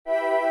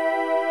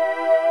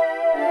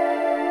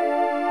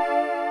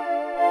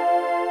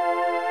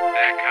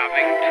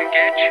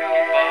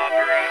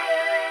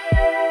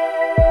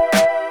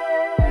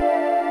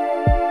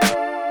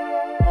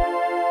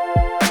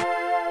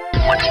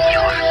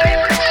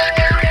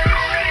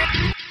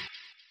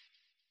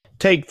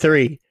Take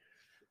three.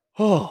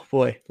 Oh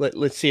boy,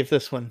 let's see if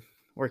this one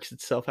works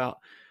itself out.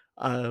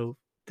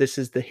 This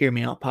is the Hear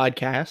Me Out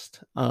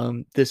podcast.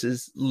 This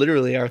is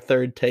literally our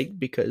third take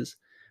because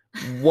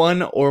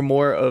one or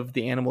more of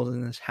the animals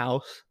in this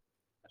house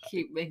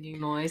keep making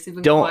noise. They've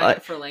been don't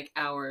quiet for like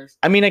hours.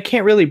 I mean, I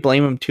can't really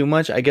blame them too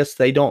much. I guess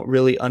they don't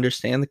really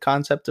understand the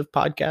concept of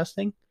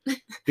podcasting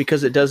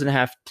because it doesn't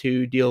have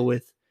to deal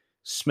with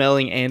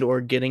smelling and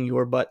or getting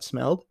your butt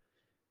smelled.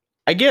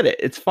 I get it.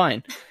 It's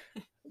fine.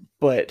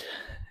 But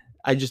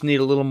I just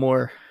need a little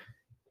more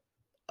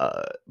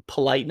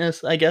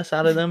politeness, I guess,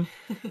 out of them.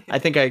 I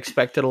think I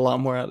expected a lot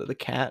more out of the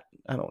cat.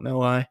 I don't know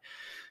why.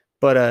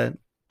 But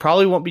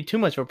probably won't be too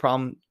much of a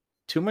problem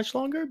too much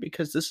longer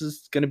because this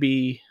is going to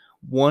be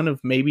one of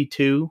maybe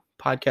two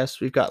podcasts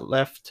we've got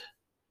left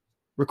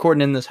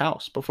recording in this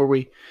house before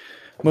we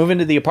move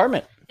into the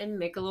apartment. And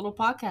make a little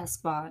podcast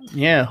spot.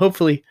 Yeah,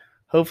 hopefully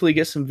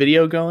get some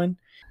video going.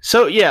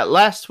 So yeah,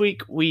 last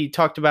week we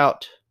talked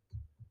about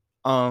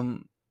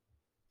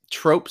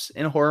tropes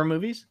in horror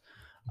movies.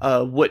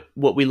 What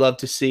we love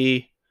to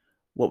see,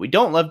 what we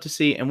don't love to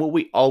see, and what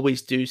we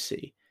always do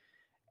see.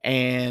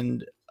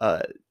 And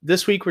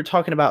this week we're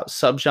talking about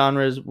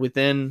subgenres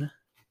within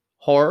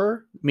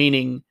horror,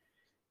 meaning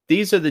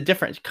these are the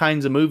different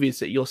kinds of movies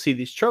that you'll see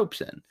these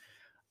tropes in.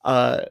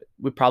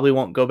 We probably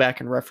won't go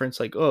back and reference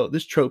like, oh,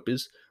 this trope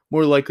is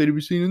more likely to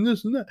be seen in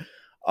this and that.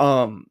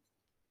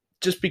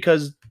 Just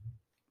because,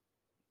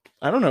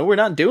 I don't know, we're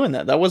not doing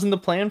that. That wasn't the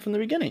plan from the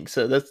beginning.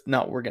 So that's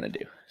not what we're going to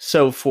do.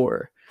 So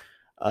for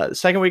the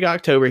second week of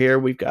October here,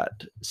 we've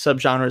got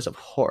subgenres of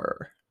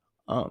horror.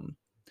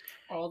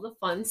 All the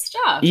fun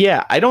stuff.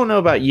 Yeah, I don't know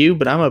about you,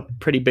 but I'm a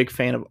pretty big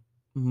fan of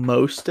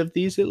most of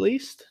these at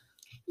least.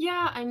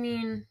 Yeah, I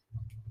mean,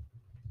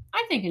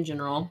 I think in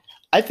general.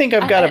 I think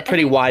I've got a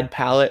pretty wide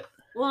palette.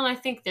 Well, and I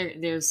think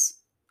there's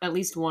at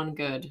least one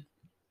good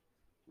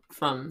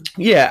from...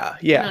 Yeah.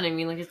 You know what I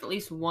mean? Like, it's at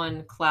least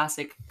one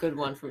classic good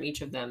one from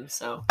each of them,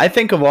 so... I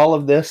think of all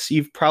of this,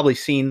 you've probably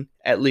seen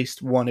at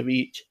least one of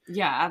each.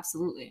 Yeah,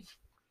 absolutely.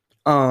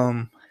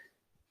 Well,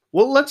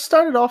 let's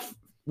start it off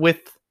with...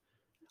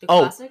 The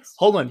classics?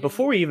 Hold on.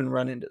 Before we even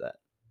run into that,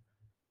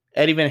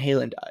 Eddie Van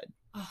Halen died.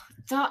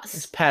 Oh,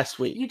 this past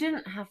week. You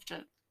didn't have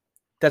to...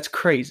 That's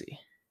crazy.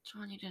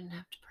 John, you didn't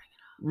have to bring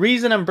it up.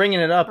 Reason I'm bringing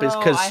it up is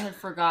because... I had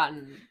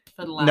forgotten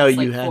for the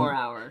last 4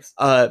 hours.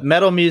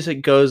 Metal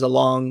music goes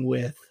along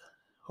with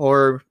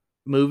horror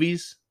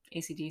movies.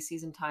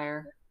 AC/DC's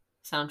entire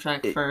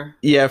soundtrack for...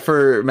 Yeah,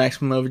 for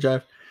Maximum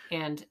Overdrive.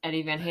 And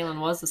Eddie Van Halen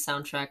was the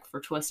soundtrack for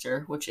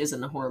Twister, which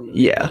isn't a horror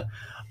movie. Yeah.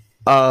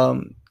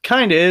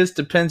 Kind of is.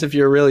 Depends if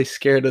you're really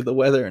scared of the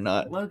weather or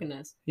not. Logan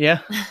is. Yeah.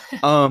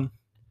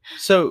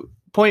 So,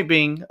 point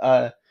being,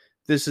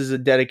 this is a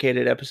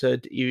dedicated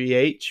episode to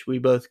EVH. We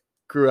both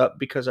grew up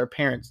because our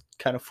parents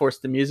kind of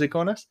forced the music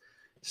on us.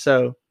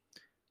 So,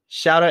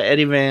 shout out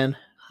Eddie Van.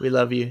 We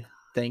love you.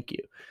 Thank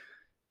you.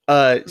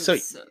 So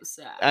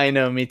sad. I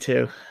know, me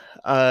too.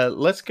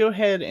 Let's go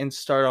ahead and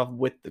start off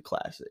with the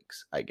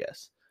classics, I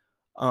guess.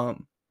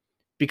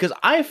 Because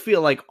I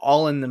feel like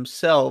all in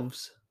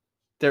themselves,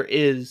 there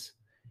is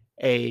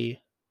a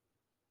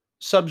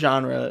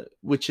subgenre,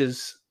 which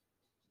is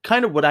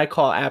kind of what I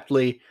call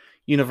aptly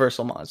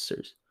Universal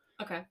monsters.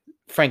 Okay.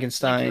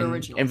 Frankenstein,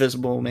 like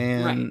Invisible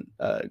Man,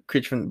 right.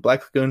 Creature from the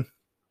Black Lagoon.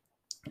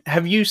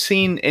 Have you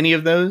seen any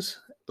of those?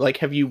 Like,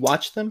 have you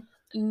watched them?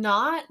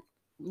 Not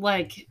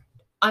like,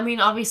 I mean,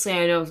 obviously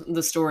I know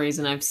the stories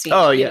and I've seen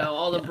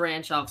all the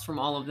branch offs from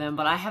all of them,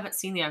 but I haven't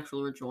seen the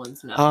actual original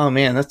ones. No. Oh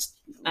man,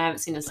 I haven't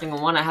seen a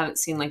single one. I haven't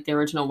seen like the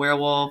original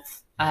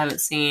Werewolf. I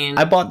haven't seen...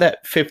 I bought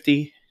that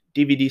 50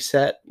 DVD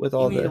set with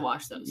all the... You need to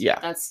watch those.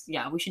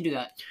 Yeah. We should do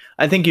that.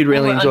 I think you'd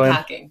really enjoy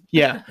unpacking.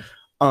 Yeah.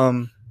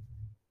 And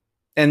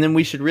then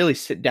we should really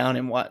sit down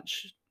and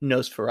watch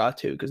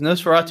Nosferatu, because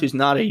Nosferatu is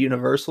not a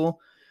Universal.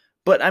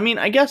 But I mean,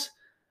 I guess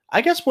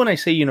when I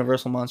say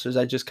Universal monsters,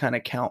 I just kind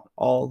of count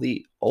all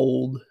the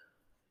old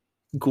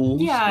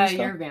ghouls. Yeah,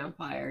 you're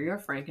vampire, you're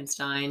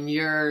Frankenstein,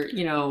 you're,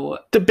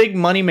 the big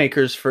money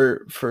makers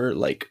for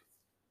like,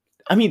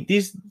 I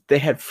memean, they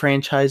had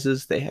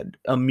franchises, they had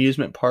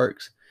amusement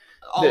parks.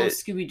 All of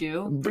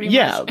Scooby-Doo, pretty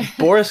much.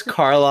 Boris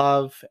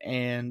Karloff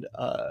and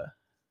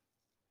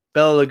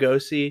Bela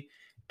Lugosi,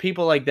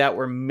 people like that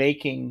were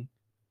making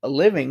a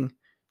living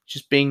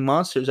just being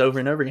monsters over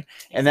and over again.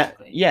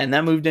 Exactly. And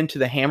that moved into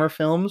the Hammer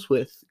films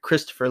with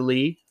Christopher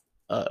Lee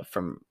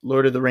from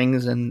Lord of the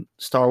Rings and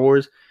Star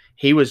Wars.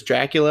 He was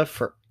Dracula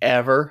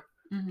forever.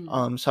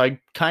 Mm-hmm. So I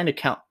kind of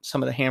count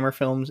some of the Hammer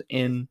films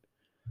in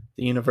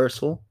the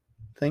Universal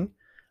thing.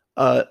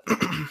 I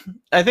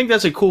think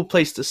that's a cool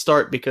place to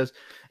start, because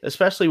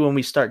especially when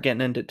we start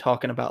getting into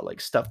talking about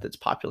like stuff that's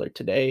popular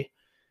today,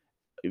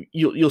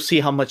 you'll see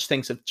how much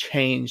things have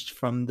changed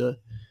from the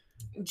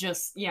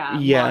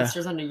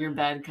monsters under your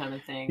bed kind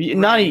of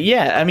thing.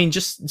 I mean,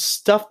 just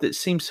stuff that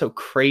seems so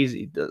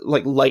crazy.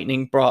 Like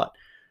lightning brought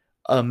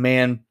a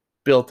man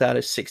built out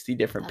of 60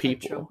 different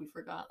people. That's a trope we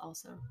forgot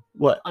also.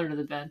 What? Under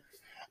the bed.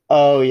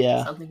 Oh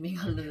yeah. Something being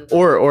under the bed.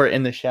 Or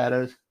in the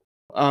shadows.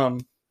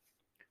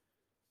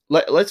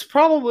 let's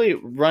probably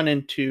run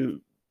into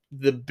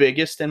the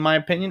biggest, in my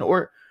opinion,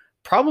 or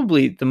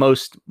probably the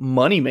most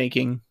money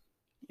making,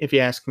 if you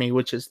ask me,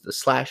 which is the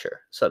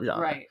slasher subgenre.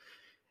 Right.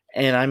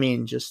 And I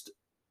mean, just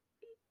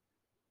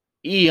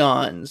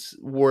eons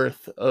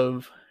worth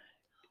of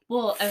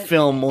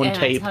film on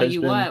tape. I tell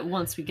you what,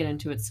 once we get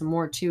into it some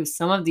more too,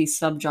 some of these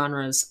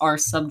subgenres are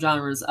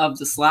subgenres of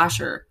the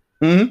slasher.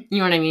 Mm-hmm. You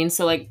know what I mean?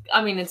 So like,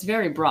 I mean, it's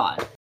very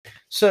broad.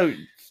 So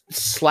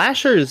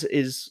slashers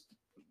is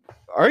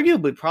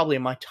arguably probably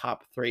in my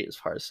top 3 as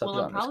far as subgenres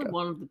well, probably go.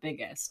 One of the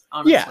biggest,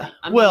 honestly. Yeah.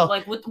 I mean, well,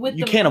 like with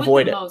you can't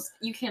avoid it.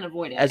 You can't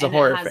avoid it as a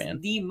horror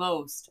fan. The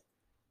most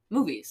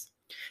movies,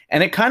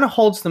 and it kind of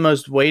holds the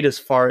most weight as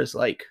far as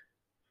like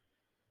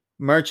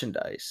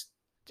merchandise.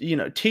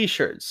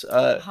 T-shirts,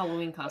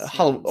 Halloween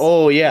costumes.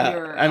 Oh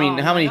yeah, I mean,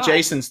 how many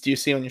Jasons do you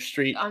see on your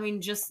street? I mean,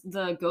 just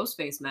the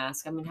Ghostface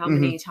mask. I mean, how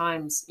many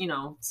times?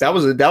 So, that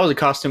was a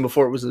costume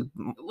before it was a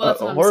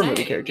horror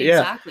movie character.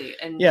 Exactly,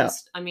 and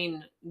just, I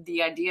mean,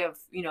 the idea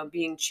of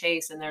being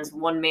chased and there's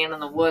one man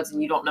in the woods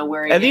and you don't know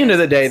where he is. At the end of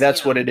the day,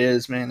 that's what it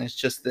is, man. It's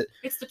just that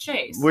it's the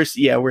chase.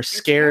 We're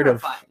scared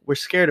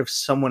of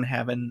someone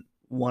having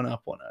one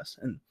up on us,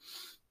 and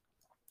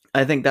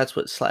I think that's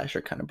what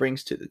slasher kind of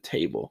brings to the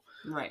table.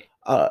 Right.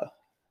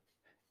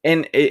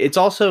 And it's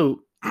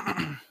also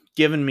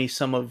given me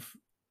some of,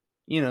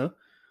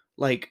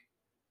 like,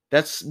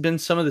 that's been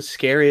some of the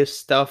scariest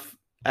stuff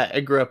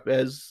I grew up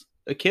as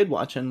a kid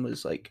watching,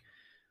 was like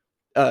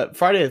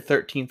Friday the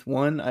 13th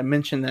one. I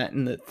mentioned that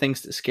in the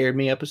Things That Scared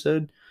Me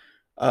episode,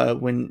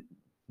 when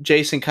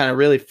Jason kind of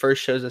really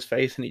first shows his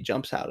face and he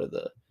jumps out of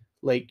the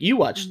lake. You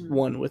watched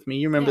one with me.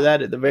 You remember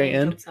that at the very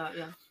end? Jumps out,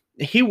 yeah.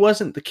 He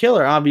wasn't the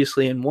killer,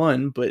 obviously, in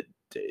one, but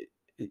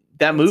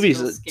that movie's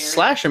a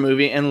slasher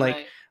movie, and like,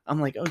 right.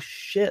 I'm like, oh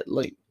shit,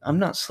 like, I'm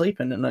not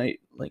sleeping tonight.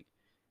 Like,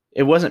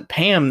 it wasn't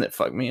Pam that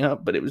fucked me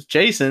up, but it was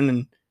Jason,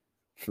 and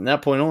from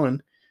that point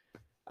on,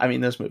 I mean,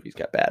 those movies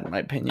got bad in my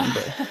opinion,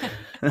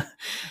 but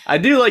I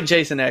do like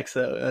Jason X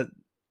though.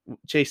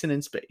 Jason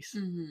in space,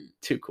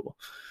 too cool.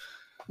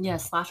 Yeah,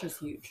 slasher's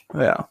huge.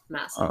 Yeah,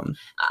 massive.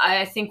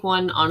 I think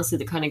one, honestly,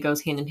 that kind of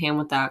goes hand in hand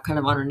with that, kind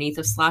of underneath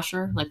of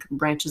slasher, like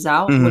branches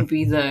out, would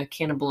be the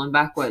Cannibal in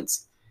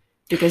Backwoods,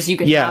 because you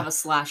could have a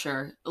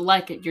slasher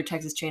like your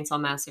Texas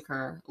Chainsaw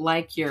Massacre,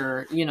 like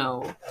your,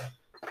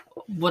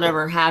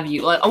 whatever have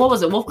you. Like, what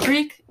was it? Wolf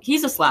Creek.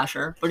 He's a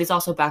slasher, but he's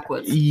also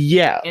backwoods.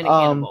 Yeah, and a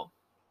cannibal.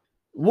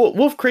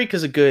 Wolf Creek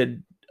is a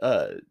good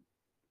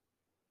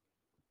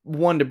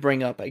one to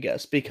bring up, I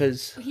guess,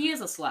 because he is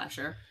a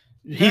slasher.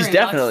 He's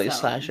definitely a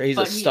slasher. He's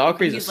a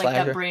stalker. He's a slasher.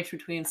 Like that branch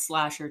between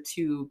slasher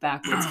to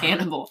backwoods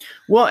cannibal.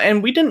 Well,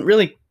 and we didn't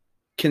really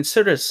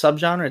consider it a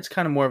subgenre. It's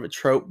kind of more of a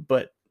trope,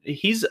 but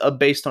he's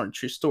based on a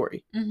true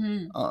story.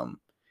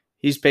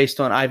 He's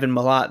based on Ivan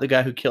Milat, the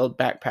guy who killed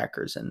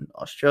backpackers in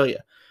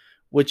Australia,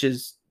 which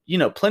is,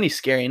 plenty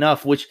scary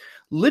enough, which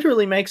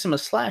literally makes him a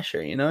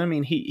slasher. I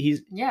mean,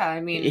 he's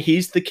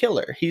the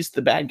killer. He's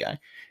the bad guy.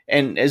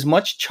 And as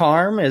much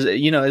charm as,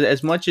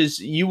 as much as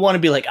you want to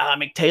be like,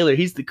 Mick Taylor,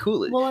 he's the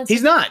coolest. Well,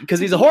 he's not, because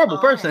he's a horrible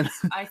person.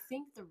 I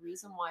think the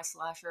reason why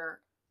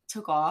slasher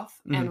took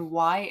off and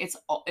why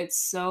it's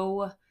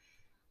so,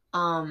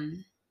 I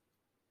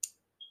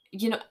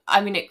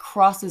mean, it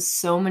crosses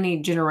so many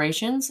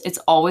generations. It's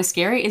always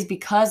scary, is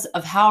because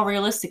of how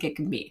realistic it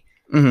can be.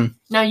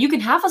 Now, you can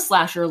have a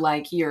slasher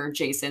like your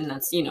Jason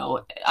that's,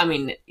 I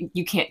mean,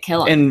 you can't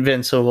kill him.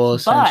 Invincible,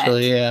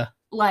 essentially, yeah.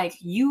 Like,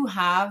 you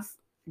have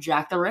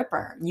Jack the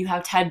Ripper, you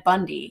have Ted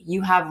Bundy,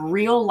 you have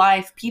real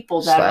life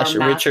people that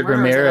are Richard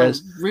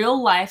Ramirez,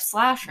 real life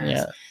slashers.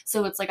 Yeah.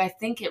 So it's like, I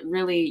think it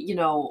really,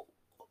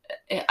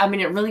 I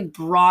mean, it really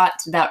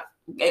brought that,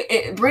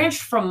 it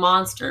branched from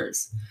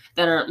monsters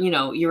that are,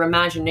 your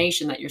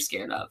imagination that you're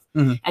scared of.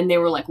 And they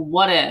were like,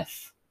 what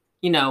if,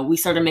 we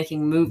started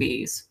making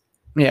movies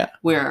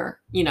where,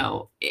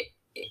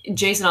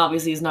 Jason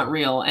obviously is not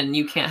real and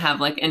you can't have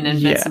like an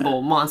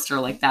invincible monster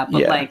like that,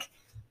 but like,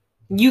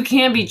 you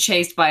can be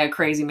chased by a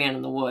crazy man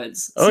in the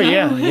woods. Oh,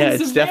 so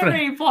it's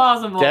definitely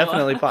plausible.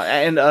 Definitely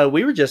plausible. And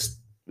we were just,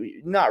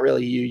 not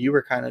really you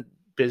were kind of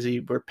busy.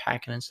 We're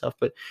packing and stuff,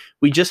 but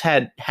we just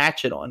had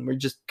Hatchet on. We're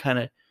just kind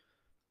of,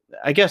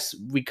 I guess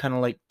we kind of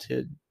like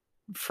to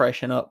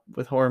freshen up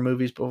with horror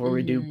movies before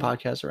we do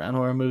podcasts around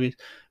horror movies.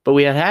 But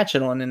we had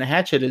Hatchet on, and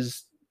Hatchet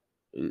is,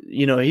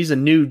 he's a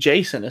new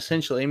Jason,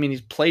 essentially. I mean,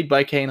 he's played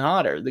by Kane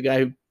Hodder, the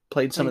guy who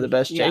played some of the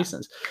best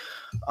Jasons.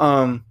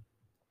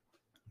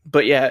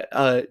 But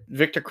yeah,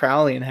 Victor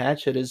Crowley in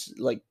Hatchet is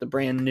like the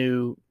brand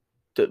new,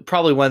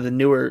 probably one of the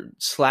newer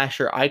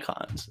slasher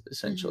icons,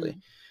 essentially.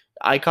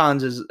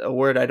 Icons is a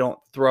word I don't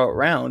throw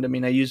around. I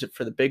mean, I use it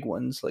for the big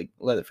ones like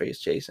Leatherface,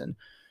 Jason,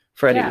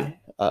 Freddy. Yeah,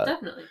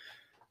 definitely.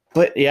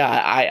 But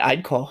yeah,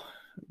 I'd call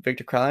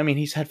Victor Crowley. I mean,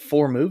 he's had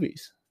 4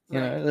 movies.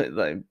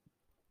 Like,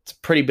 it's a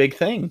pretty big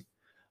thing.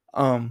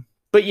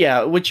 But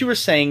yeah, what you were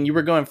saying, you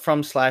were going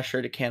from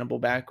slasher to Cannibal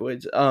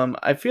Backwoods.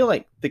 I feel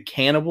like the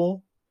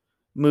Cannibal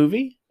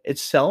movie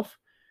itself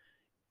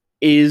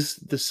is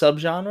the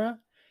subgenre,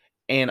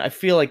 And I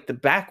feel like the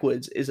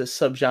backwoods is a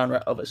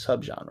subgenre of a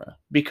subgenre,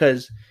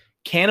 because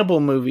cannibal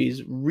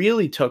movies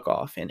really took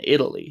off in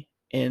Italy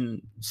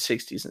in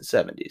 60s and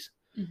 70s.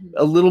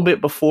 A little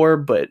bit before,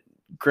 but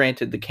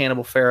granted, the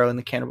Cannibal Pharaoh and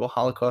the Cannibal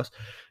Holocaust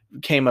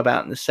came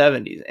about in the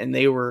 70s, and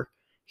they were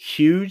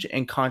huge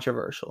and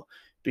controversial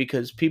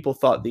because people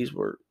thought these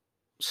were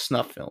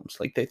snuff films.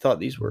 Like, they thought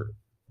these were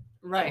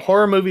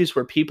horror movies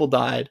where people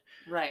died.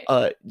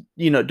 Right.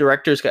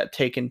 Directors got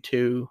taken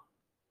to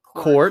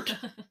court.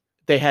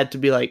 They had to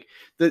be like,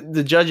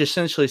 the judge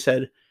essentially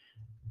said,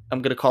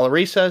 I'm going to call a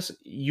recess.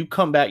 You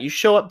come back. You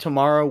show up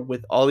tomorrow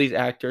with all these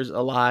actors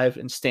alive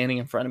and standing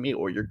in front of me,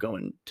 or you're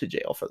going to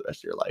jail for the rest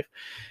of your life.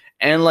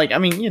 And like, I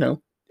mean,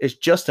 it's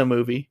just a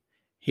movie.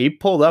 He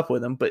pulled up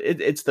with them, but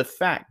it's the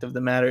fact of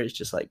the matter is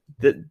just like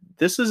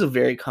this is a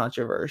very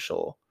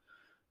controversial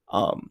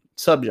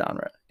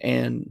subgenre,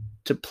 and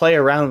to play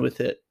around with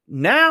it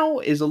now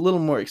is a little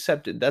more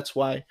accepted. That's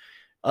why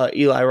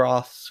Eli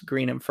Roth's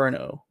Green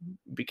Inferno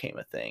became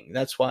a thing.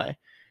 That's why,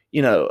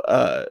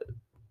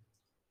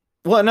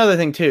 well, another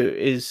thing too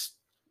is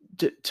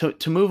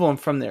to move on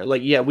from there.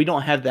 Like, yeah, we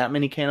don't have that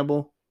many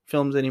cannibal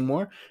films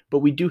anymore, but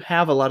we do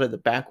have a lot of the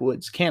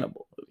backwoods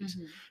cannibal movies.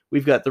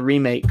 We've got the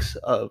remakes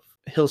of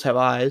Hills Have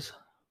Eyes,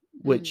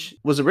 which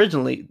was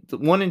originally the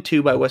 1 and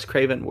 2 by Wes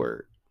Craven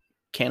were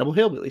cannibal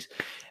hillbillies,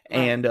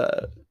 and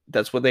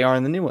that's what they are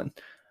in the new one.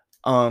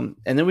 And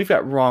then we've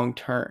got Wrong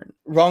Turn.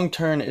 Wrong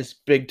Turn is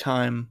big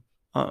time,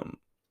 kind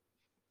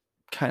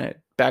of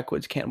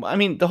backwoods cannibal. I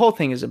mean, the whole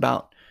thing is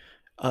about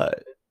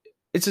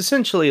it's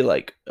essentially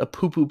like a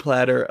poo-poo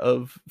platter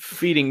of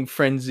feeding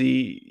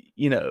frenzy,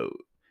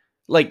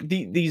 like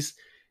these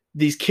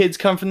kids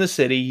come from the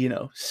city,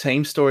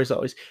 same stories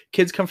always.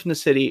 Kids come from the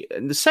city.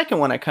 And the second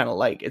one I kind of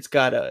like. It's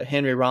got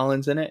Henry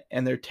Rollins in it,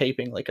 and they're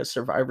taping like a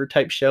Survivor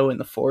type show in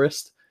the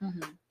forest,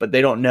 but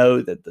they don't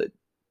know that the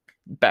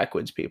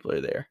backwoods people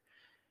are there.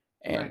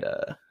 And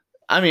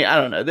I mean, I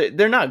don't know.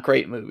 They're not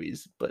great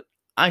movies, but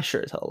I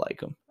sure as hell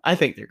like them. I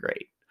think they're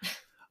great.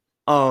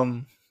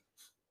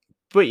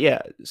 But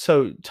yeah,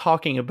 so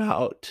talking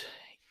about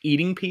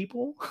eating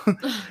people,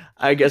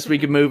 I guess we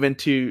could move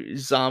into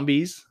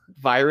zombies,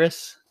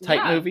 virus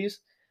type movies,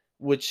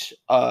 which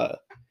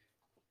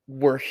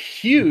were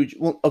huge.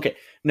 Well, okay,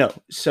 no.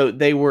 So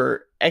they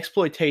were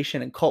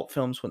exploitation and cult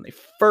films when they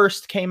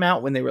first came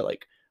out, when they were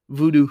like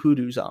voodoo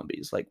hoodoo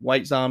zombies, like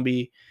White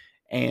Zombie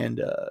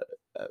and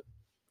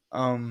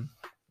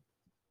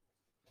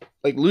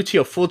like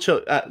Lucio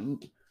Fulci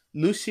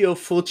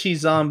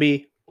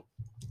zombie.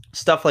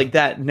 Stuff like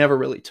that never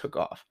really took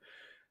off.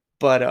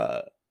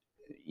 But,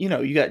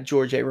 you got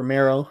George A.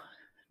 Romero,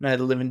 Night of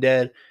the Living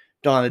Dead,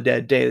 Dawn of the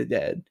Dead, Day of the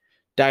Dead,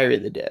 Diary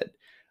of the Dead.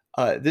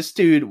 This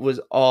dude was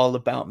all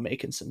about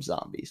making some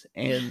zombies.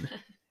 And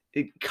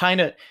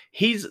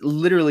he's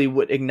literally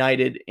what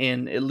ignited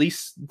in at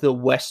least the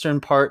Western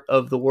part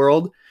of the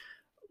world.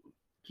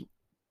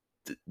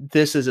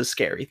 This is a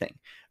scary thing.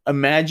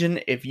 Imagine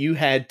if you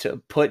had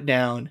to put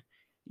down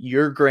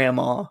your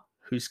grandma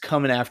who's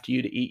coming after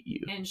you to eat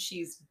you. And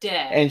she's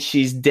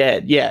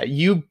dead. Yeah,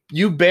 you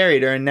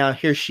buried her, and now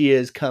here she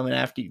is coming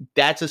after you.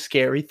 That's a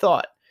scary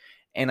thought,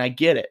 and I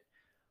get it.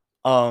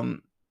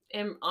 And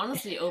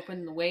honestly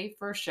opened the way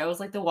for shows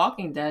like The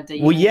Walking Dead to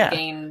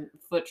gain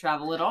foot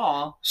travel at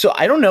all. So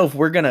I don't know if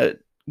we're going to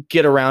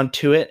get around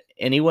to it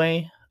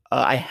anyway.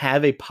 I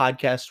have a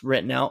podcast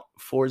written out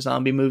for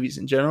zombie movies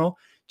in general,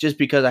 just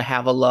because I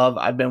have a love.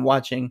 I've been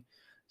watching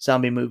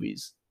zombie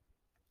movies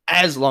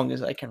as long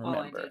as I can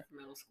remember. I did from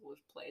middle school was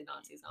play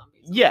Nazi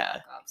zombies.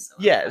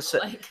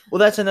 Well,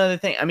 that's another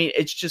thing. I mean,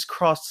 it's just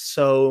crossed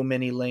so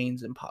many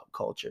lanes in pop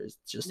culture. It's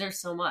just there's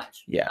so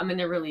much. Yeah, I mean,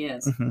 there really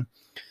is.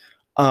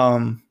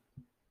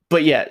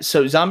 But yeah,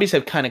 so zombies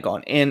have kind of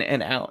gone in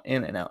and out.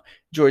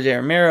 George A.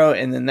 Romero,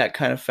 and then that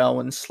kind of fell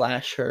when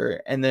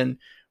Slasher, and then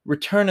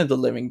Return of the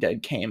Living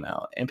Dead came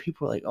out, and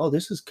people were like, "Oh,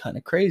 this is kind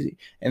of crazy,"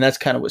 and that's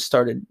kind of what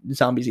started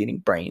zombies eating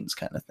brains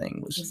kind of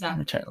thing. Was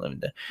Return of the Living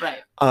Dead, right?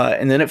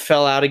 And then it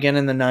fell out again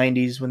in the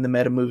 '90s when the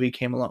Meta movie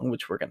came along,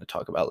 which we're going to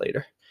talk about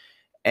later,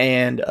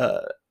 and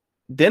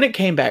then it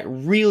came back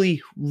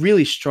really,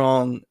 really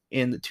strong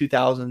in the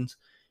 2000s.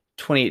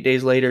 28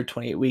 Days Later,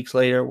 28 Weeks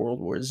Later, World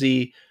War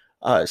Z.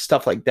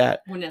 Stuff like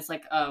that. When it's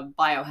like a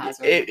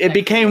biohazard. It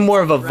became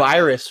more of a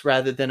virus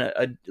rather than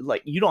a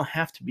like, you don't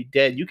have to be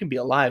dead. You can be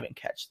alive and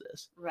catch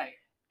this. Right.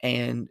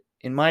 And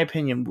in my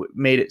opinion, what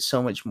made it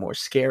so much more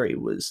scary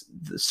was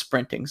the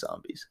sprinting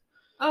zombies.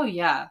 Oh,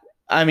 yeah.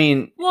 I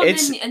mean, well,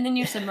 and then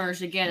you're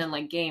submerged again in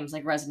like games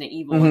like Resident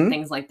Evil and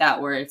things like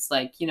that, where it's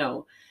like,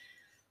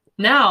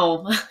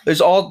 now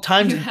there's all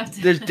times,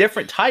 there's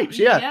different types.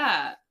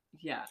 Yeah.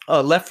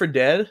 Left 4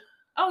 Dead.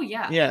 Oh,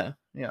 yeah.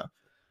 Yeah.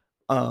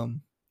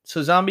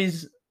 So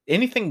zombies,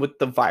 anything with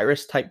the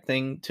virus type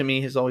thing to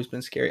me has always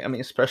been scary. I mean,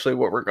 especially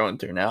what we're going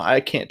through now. I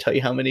can't tell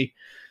you how many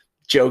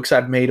jokes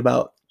I've made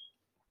about,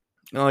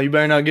 oh, you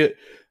better not get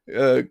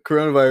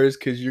coronavirus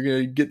because you're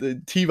going to get the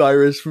T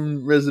virus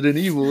from Resident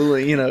Evil.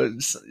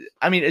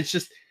 I mean, it's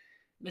just,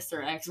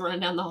 Mr. X running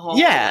down the hall.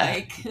 Yeah.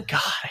 Like,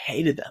 God, I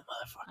hated that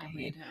motherfucker. I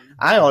hate him.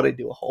 I ought to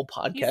do a whole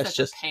He's podcast. such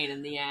Just a pain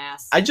in the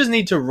ass. I just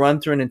need to run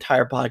through an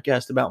entire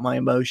podcast about my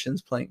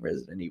emotions playing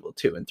Resident Evil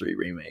 2 and 3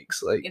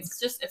 remakes. Like,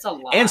 it's a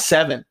lot. and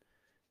 7.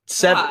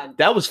 7. God.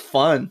 That was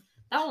fun.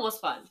 That one was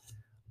fun.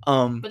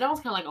 But that was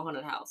kind of like a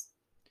haunted house.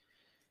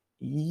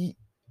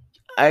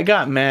 I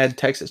got mad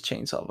Texas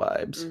Chainsaw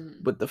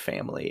vibes with the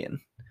family, and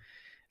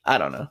I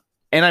don't know.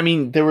 And I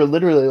mean, there were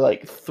literally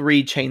like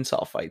 3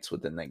 chainsaw fights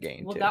within that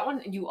game. Well, too. that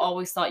one you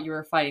always thought you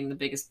were fighting the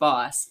biggest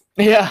boss.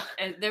 Yeah.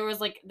 And there was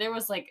like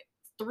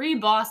 3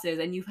 bosses,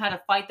 and you've had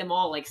to fight them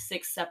all like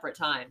 6 separate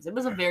times. It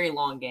was a very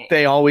long game.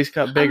 They always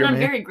got bigger. I'm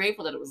man. very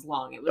grateful that it was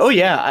long. It was, oh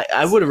yeah,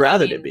 I would have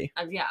rather it be.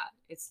 Yeah,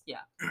 it's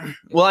yeah.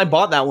 Well, I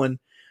bought that one,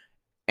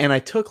 and I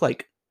took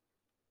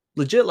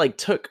legit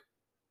took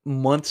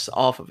months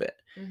off of it,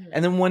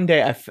 and then one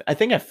day I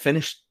think I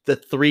finished the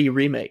 3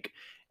 remake,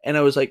 and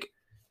I was like,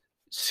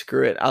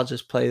 screw it, I'll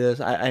just play this.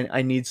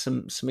 I need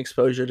some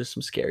exposure to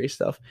some scary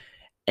stuff,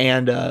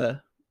 and I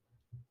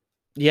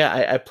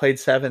played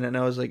 7, and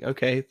I was like,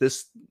 okay,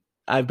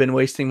 I've been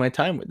wasting my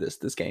time with this.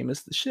 This game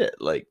is the shit.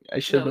 Like, I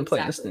should have been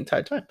playing this the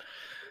entire time.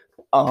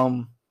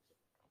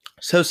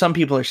 So some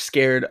people are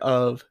scared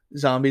of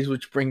zombies,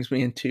 which brings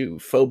me into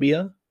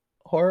phobia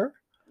horror.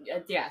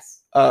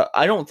 Yes.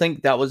 I don't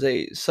think that was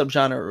a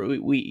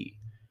subgenre we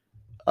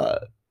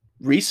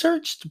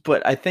researched,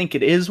 but I think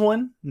it is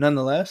one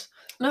nonetheless.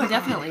 No, it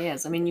definitely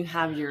is. I mean, you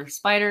have your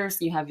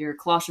spiders, you have your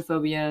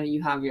claustrophobia,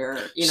 you have your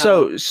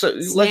so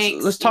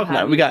snakes, let's talk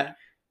about it. We got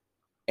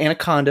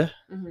anaconda.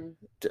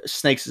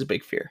 Snakes is a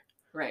big fear.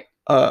 Right.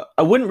 I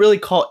wouldn't really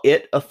call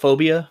it a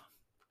phobia.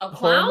 A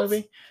clown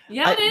movie?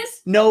 Yeah, it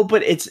is. No,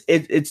 but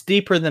it's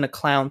deeper than a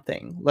clown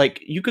thing.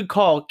 Like, you could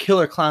call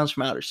Killer Clowns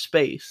from Outer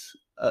Space.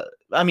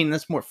 I mean,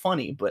 that's more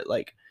funny, but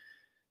like,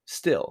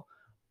 still.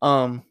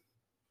 What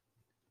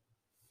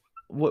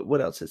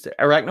else is there?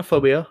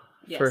 Arachnophobia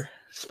for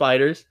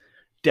spiders.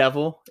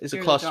 Devil is a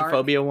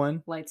claustrophobia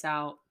one. Lights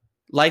Out.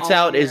 Lights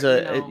Out is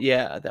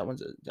that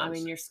one's I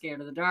mean, you're scared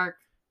of the dark.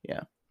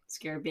 Yeah.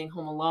 Scared of being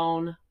home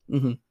alone.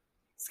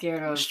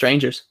 Scared of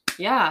strangers.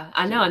 Yeah,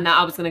 I know. And now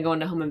I was going to go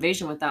into home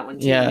invasion with that one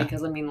too. Yeah.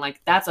 Because I mean,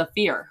 like, that's a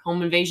fear.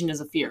 Home invasion is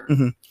a fear.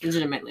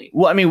 Legitimately.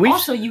 Well, I mean,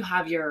 also you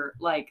have your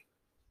you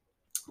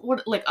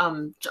have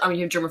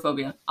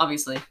germophobia,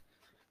 obviously.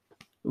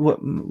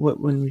 What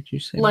one would you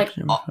say? Like,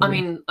 I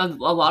mean, a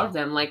lot of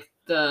them, like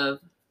the.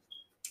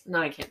 No,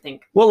 I can't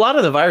think. Well, a lot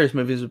of the virus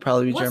movies would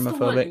probably be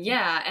germophobic.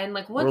 Yeah, and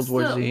like, what's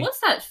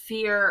that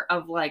fear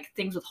of like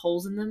things with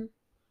holes in them?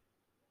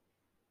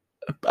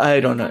 I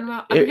don't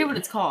know. I forget what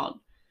it's called.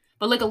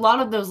 But like a lot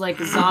of those like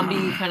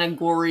zombie kind of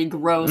gory,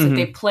 gross, like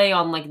they play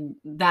on like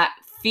that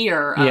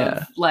fear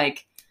of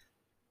like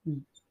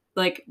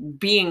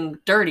being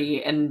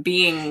dirty and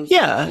being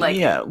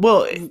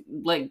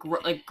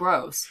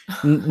gross.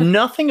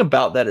 Nothing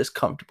about that is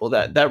comfortable.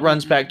 That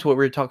runs back to what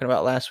we were talking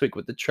about last week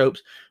with the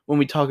tropes when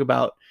we talk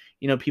about,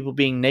 people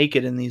being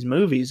naked in these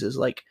movies. Is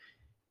like,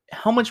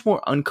 how much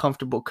more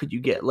uncomfortable could you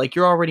get? Like,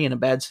 you're already in a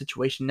bad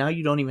situation. Now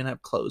you don't even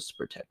have clothes to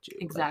protect you.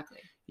 Exactly.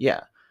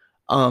 Like,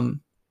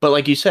 but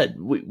like you said,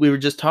 we were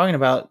just talking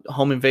about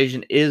home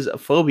invasion is a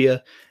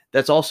phobia.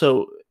 That's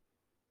also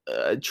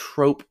a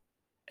trope,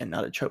 and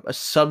not a trope, a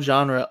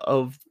subgenre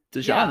of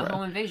the genre. Yeah,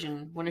 home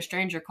invasion, When a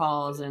Stranger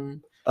Calls,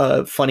 and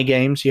Funny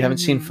Games. You haven't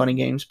seen Funny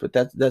Games, but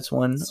that's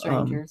one.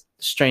 Strangers.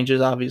 Strangers,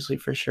 obviously,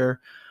 for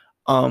sure.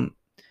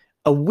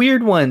 A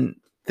weird one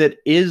that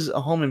is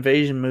a home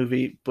invasion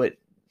movie, but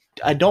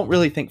I don't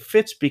really think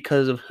fits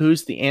because of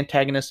who's the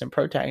antagonist and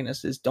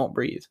protagonist is Don't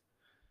Breathe.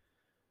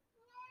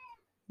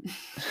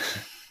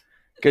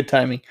 Good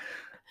timing.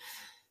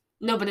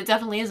 No, but it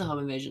definitely is a home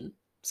invasion.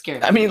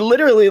 Scary. I mean,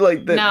 literally,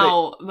 like and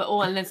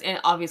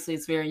obviously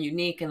it's very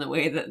unique in the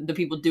way that the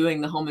people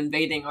doing the home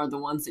invading are the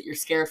ones that you're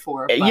scared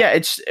for. But... Yeah,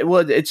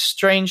 it's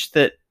strange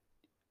that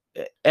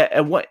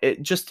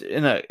just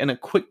in a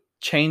quick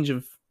change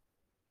of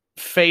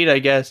fate, I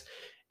guess,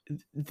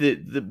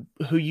 the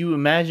who you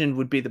imagined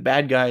would be the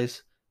bad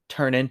guys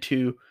turn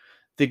into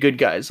the good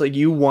guys. Like,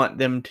 you want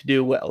them to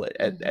do well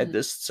at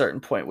this certain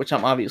point, which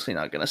I'm obviously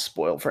not going to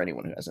spoil for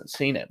anyone who hasn't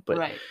seen it,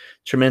 but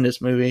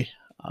tremendous movie.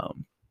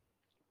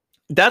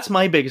 That's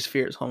my biggest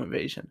fear is home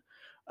invasion.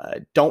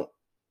 Don't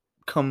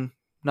come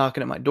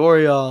knocking at my door,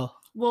 y'all.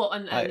 Well,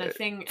 and the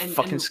thing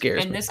fucking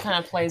scares me. This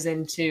kind of plays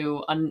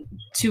into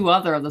 2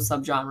 other of the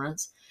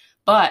subgenres,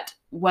 but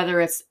whether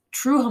it's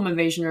true home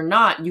invasion or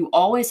not, you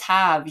always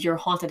have your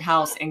haunted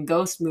house and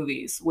ghost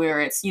movies where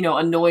it's,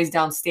 a noise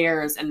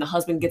downstairs and the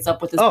husband gets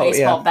up with his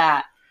baseball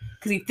bat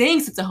because he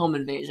thinks it's a home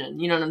invasion.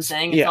 You know what I'm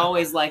saying? It's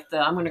always like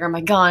I'm going to grab my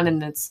gun,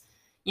 and it's,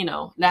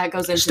 that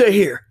goes into stay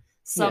here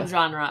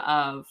subgenre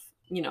of,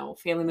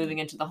 family moving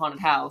into the haunted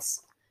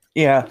house.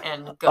 Yeah.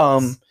 And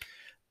ghosts.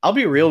 I'll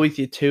be real with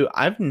you too.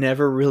 I've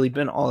never really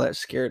been all that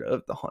scared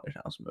of the haunted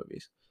house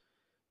movies.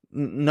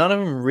 None of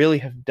them really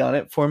have done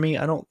it for me,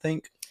 I don't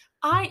think.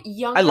 I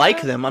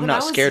like them. I'm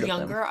not scared of them.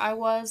 Younger,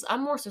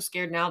 I'm more so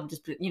scared now.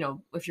 Just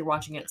if you're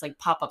watching it, it's like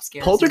pop-up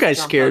scares.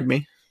 Poltergeist scared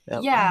me.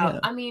 Yeah,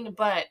 I mean,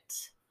 but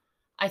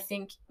I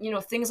think,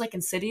 things like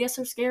Insidious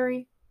are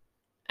scary.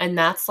 And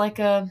that's like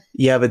a...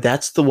 Yeah, but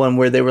that's the one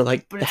where they were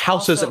like, the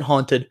house isn't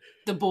haunted.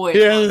 The boy.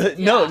 Yeah,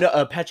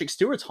 no, Patrick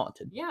Stewart's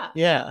haunted. Yeah.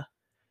 Yeah.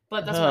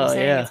 But that's what I'm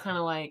saying. It's kind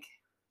of like...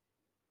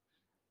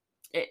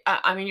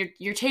 I mean,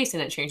 your taste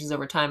in it changes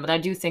over time, but I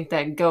do think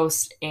that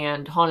Ghost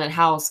and Haunted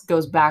House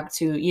goes back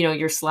to,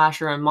 your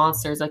slasher and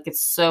monsters. Like,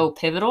 it's so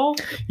pivotal.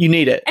 You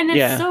need it. And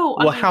it's so...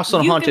 Well, House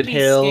on Haunted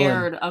Hill. You can be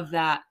scared of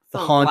that. The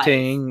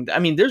Haunting. Life. I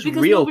mean, there's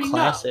because real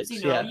classics.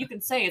 Knows, you can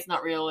say it's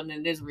not real and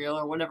it is real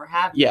or whatever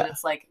have you. Yeah. But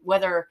it's like,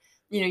 whether...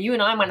 you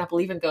and I might not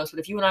believe in ghosts, but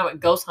if you and I went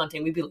ghost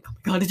hunting, we'd be like, "Oh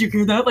my god, did you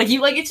hear that?" Like,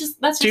 it's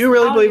just that's. Just do you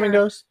really believe in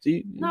ghosts? Do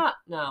you?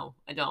 No,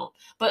 I don't.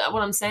 But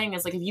what I'm saying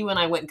is, like, if you and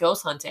I went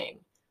ghost hunting,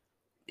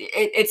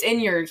 it's in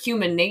your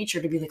human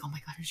nature to be like, "Oh my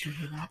god, did you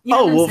hear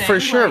that?"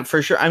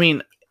 For sure. I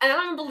mean, and I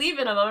don't believe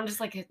in them. I'm just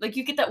like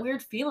you get that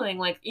weird feeling,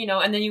 like,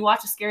 and then you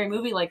watch a scary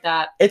movie like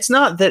that. It's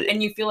not that,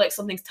 and you feel like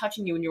something's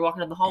touching you when you're walking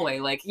down the hallway.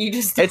 Like, you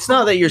just. It's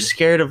not that you're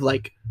scared of,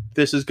 like,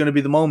 this is going to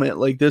be the moment.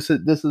 Like, this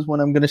is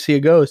when I'm going to see a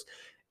ghost.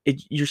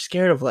 You're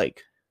scared of,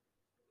 like,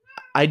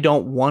 I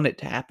don't want it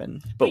to happen,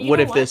 but what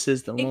if this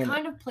is the moment? It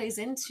kind of plays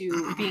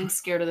into being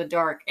scared of the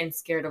dark and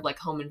scared of, like,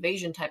 home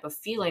invasion type of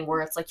feeling, where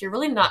it's like you're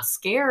really not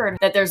scared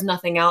that there's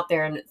nothing out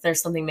there and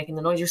there's something making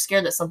the noise. You're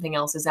scared that something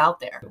else is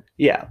out there.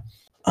 Yeah.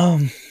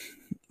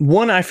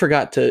 One I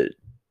forgot to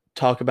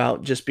talk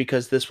about just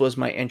because this was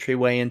my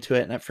entryway into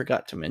it and I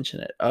forgot to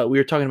mention it. We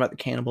were talking about the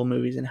cannibal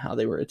movies and how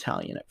they were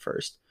Italian at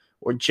first,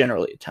 or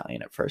generally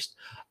Italian at first.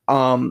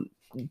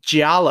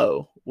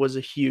 Giallo was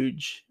a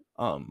huge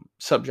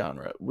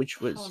subgenre,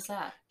 which was... What was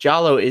that?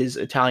 Giallo is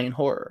Italian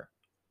horror.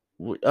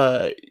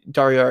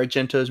 Dario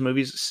Argento's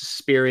movies,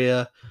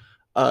 Suspiria,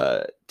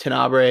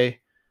 Tenebrae,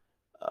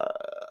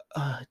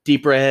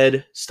 Deep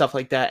Red, stuff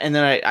like that. And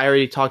then I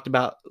already talked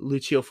about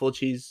Lucio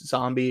Fulci's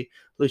Zombie.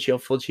 Lucio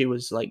Fulci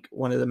was, like,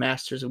 one of the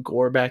masters of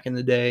gore back in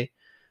the day.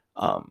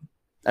 I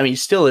mean, he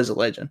still is a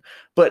legend.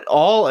 But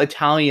all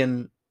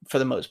Italian, for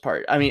the most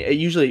part, I mean, it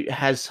usually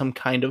has some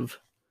kind of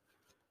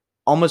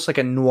almost like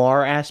a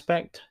noir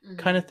aspect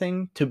kind of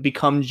thing to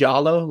become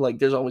giallo. Like,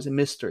 there's always a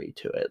mystery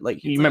to it.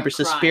 Like, you remember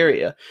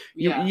Suspiria.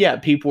 Yeah,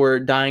 people were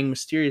dying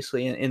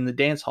mysteriously in the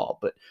dance hall.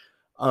 But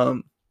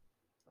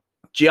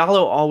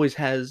giallo always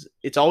has...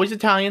 It's always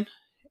Italian,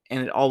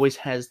 and it always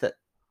has that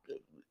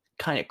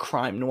kind of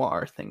crime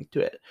noir thing to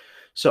it.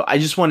 So I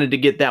just wanted to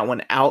get that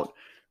one out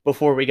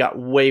before we got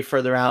way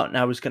further out, and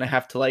I was going to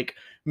have to, like,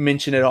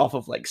 mention it off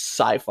of, like,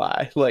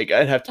 sci-fi. Like,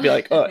 I'd have to be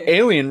like,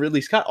 Alien,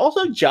 Ridley Scott.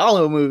 Also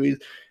giallo movies.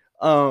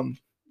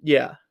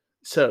 Yeah.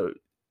 So,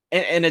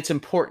 and it's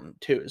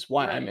important too, is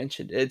why I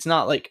mentioned it. It's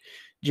not like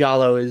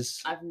giallo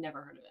is... I've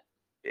never heard of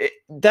it.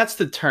 That's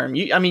the term.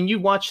 You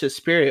watched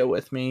Suspiria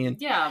with me, and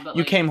but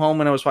you came home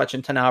when I was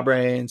watching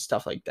Tenebrae and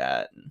stuff like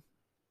that. And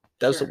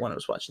that was the one I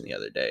was watching the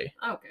other day.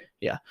 Okay.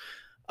 Yeah.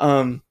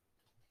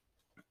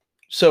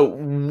 So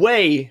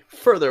way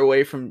further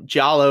away from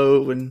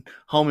giallo and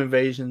home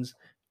invasions,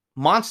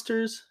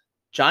 monsters,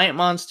 giant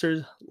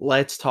monsters.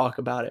 Let's talk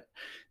about it.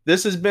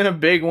 This has been a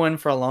big one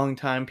for a long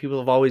time. People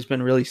have always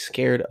been really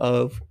scared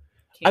of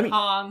King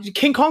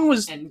Kong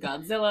was... And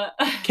Godzilla.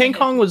 King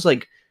Kong was,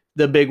 like,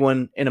 the big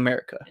one in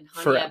America. And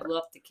Honey, forever. I Blew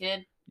Up the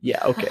Kid.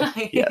 Yeah,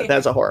 okay. Yeah,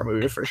 that's a horror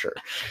movie for sure.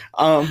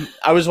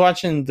 I was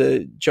watching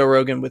the Joe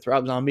Rogan with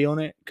Rob Zombie on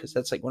it, because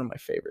that's, like, one of my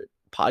favorite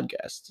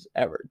podcasts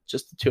ever.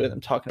 Just the two of them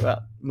talking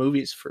about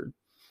movies for,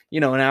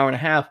 an hour and a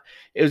half.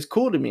 It was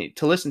cool to me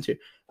to listen to.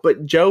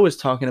 But Joe was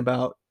talking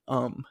about...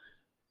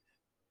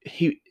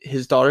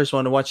 his daughters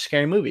wanted to watch a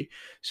scary movie.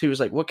 So he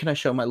was like, what can I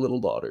show my little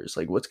daughters?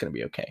 Like, what's going to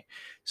be okay?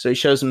 So he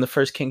shows them the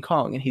first King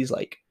Kong, and he's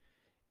like,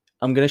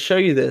 I'm going to show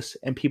you this.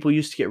 And people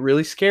used to get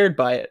really scared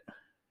by it,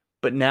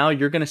 but now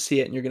you're going to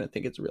see it and you're going to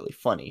think it's really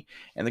funny.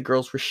 And the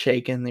girls were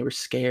shaking. They were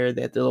scared.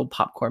 They had their little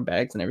popcorn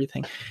bags and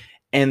everything.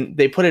 And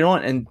they put it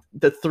on, and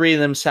the three of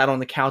them sat on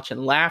the couch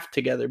and laughed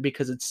together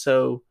because it's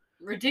so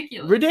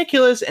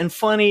ridiculous and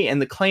funny.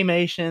 And the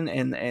claymation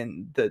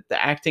and the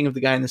acting of the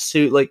guy in the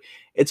suit, like,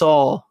 it's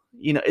all...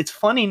 it's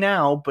funny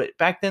now, but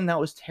back then that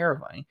was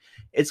terrifying.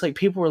 It's like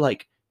people were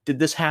like, did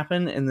this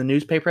happen? And the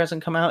newspaper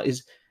hasn't come out.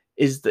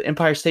 Is the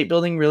Empire State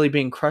Building really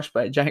being crushed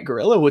by a giant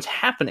gorilla? What's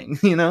happening?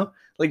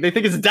 Like, they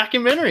think it's a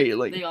documentary.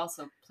 Like, they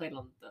also played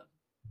on the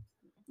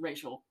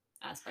racial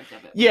aspect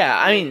of it. Yeah,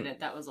 I mean,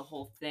 that was a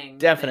whole thing.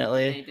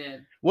 Definitely. They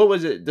did. What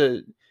was it?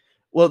 The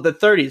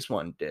 30s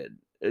one did.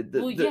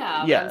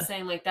 I'm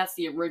saying, like, that's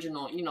the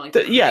original, like,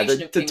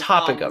 the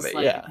topic of it,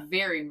 like,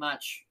 very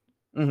much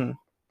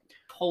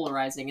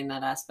polarizing in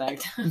that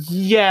aspect.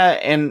 Yeah,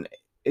 and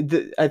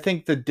I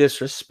think the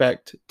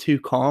disrespect to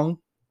Kong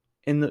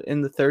in the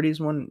 30s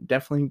one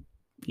definitely,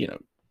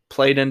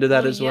 played into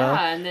that as well.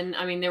 Yeah, and then,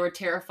 I mean, they were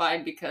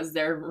terrified because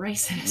they're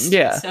racist.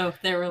 Yeah. So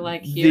they were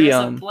like, here's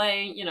a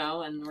play,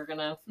 and we're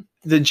gonna...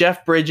 The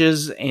Jeff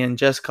Bridges and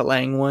Jessica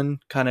Lange one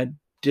kind of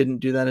didn't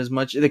do that as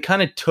much. They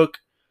kind of took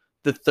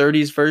the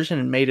 30s version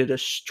and made it a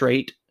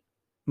straight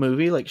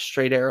movie, like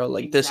straight arrow,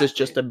 like exactly. This is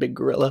just a big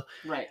gorilla.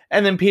 Right.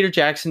 And then Peter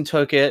Jackson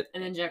took it.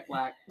 And then Jack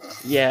Black.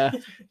 Yeah,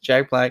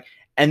 Jack Black.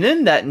 And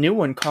then that new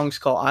one, Kong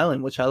Skull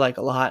Island, which I like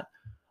a lot.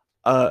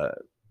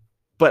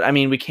 But I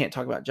mean, we can't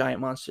talk about giant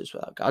monsters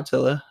without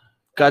Godzilla.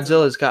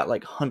 Godzilla's got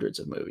like hundreds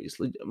of movies.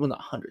 Well, not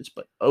hundreds,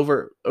 but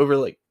over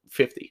like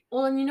 50.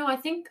 Well, and I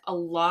think a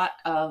lot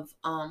of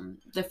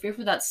the fear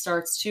for that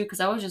starts too,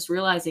 because I was just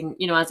realizing,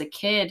 as a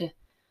kid,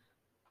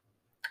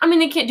 I mean,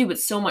 they can't do but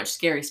so much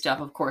scary stuff,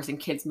 of course, in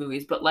kids'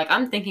 movies, but like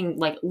I'm thinking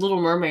like Little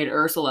Mermaid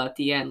Ursula at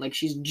the end, like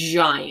she's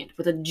giant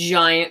with a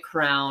giant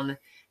crown.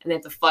 And they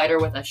have to fight her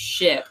with a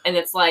ship. And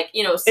it's like,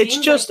 it's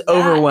just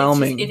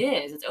overwhelming. It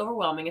is. It's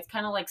overwhelming. It's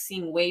kind of like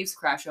seeing waves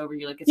crash over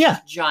you. Like, it's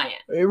just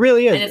giant. It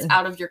really is. And it's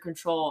out of your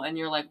control. And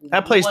you're like,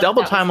 that plays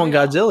double time on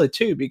Godzilla,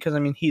 too, because, I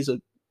mean, he's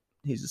a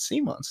sea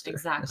monster.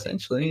 Exactly.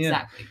 Essentially.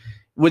 Exactly. Yeah.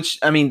 Which,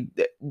 I mean,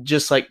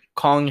 just like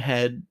Kong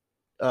had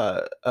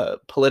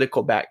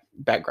political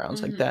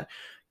backgrounds like that,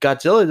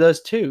 Godzilla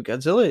does, too.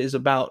 Godzilla is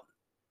about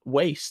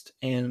waste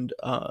and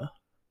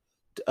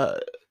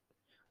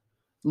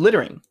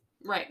littering.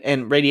 Right.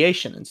 And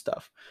radiation and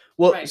stuff.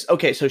 Well, right.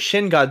 Okay, so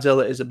Shin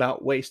Godzilla is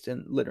about waste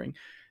and littering.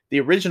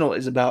 The original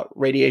is about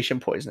radiation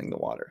poisoning the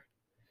water.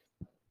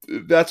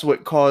 That's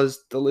what caused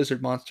the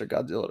lizard monster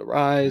Godzilla to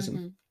rise.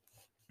 And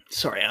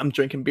sorry, I'm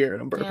drinking beer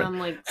and I'm burping. Yeah, I'm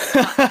like,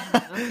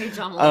 okay,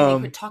 John, let me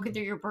quit talking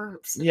through your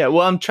burps. Yeah,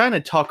 well, I'm trying to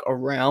talk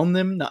around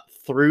them, not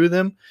through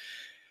them.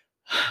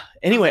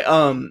 Anyway,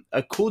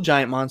 a cool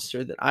giant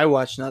monster that I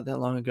watched not that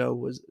long ago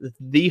was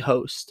The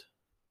Host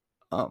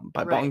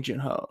by Bong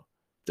Joon-ho.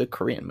 The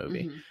Korean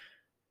movie.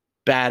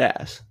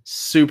 Badass.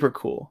 Super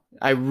cool.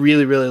 I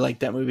really, really like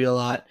that movie a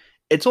lot.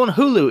 It's on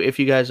Hulu if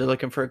you guys are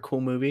looking for a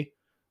cool movie.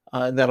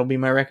 That'll be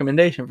my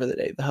recommendation for the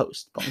day. The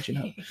Host, Bong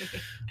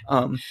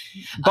Joon-ho.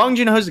 Bong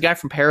Joon-ho is the guy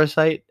from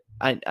Parasite.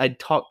 I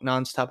talk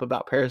nonstop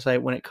about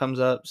Parasite when it comes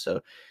up, so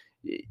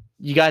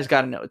you guys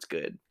got to know it's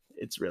good.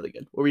 It's really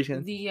good. What were you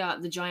saying?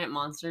 The giant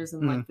monsters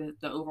and like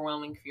the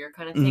overwhelming fear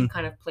kind of thing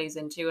kind of plays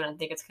into, and I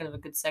think it's kind of a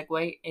good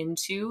segue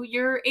into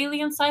your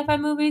alien sci-fi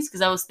movies,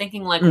 because I was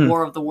thinking like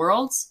War of the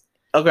Worlds.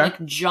 Okay.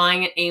 Like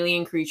giant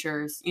alien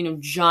creatures,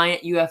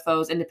 giant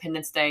UFOs,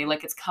 Independence Day,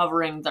 like it's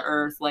covering the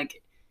earth,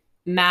 like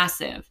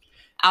massive,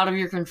 out of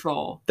your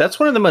control. That's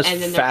one of the most and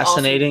then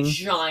fascinating,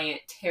 giant,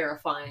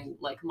 terrifying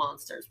like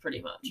monsters,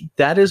 pretty much.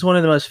 That is one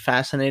of the most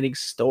fascinating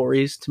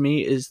stories to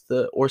me. Is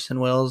the Orson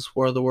Welles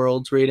War of the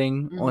Worlds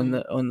reading on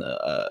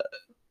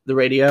the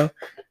radio?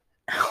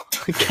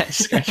 Guys,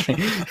 scratch me.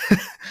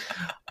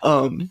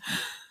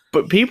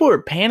 But people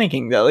were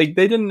panicking though. Like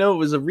they didn't know it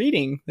was a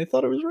reading. They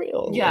thought it was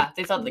real. Yeah, like,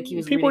 they thought like he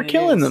was. People were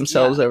killing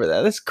themselves over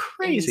that. That's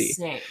crazy.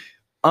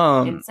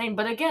 Insane.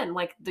 But again,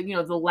 like the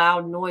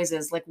loud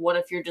noises. Like, what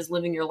if you're just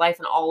living your life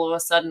and all of a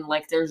sudden,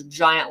 like, there's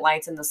giant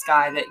lights in the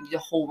sky that the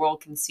whole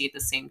world can see at the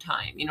same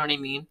time? You know what I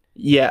mean?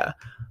 Yeah.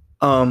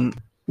 Well,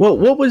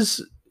 what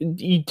was?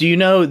 Do you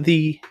know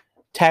the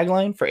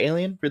tagline for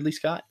Alien? Ridley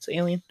Scott's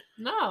Alien.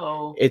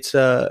 No. It's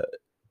I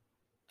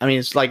mean,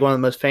 it's like one of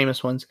the most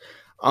famous ones.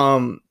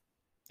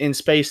 In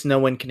space, no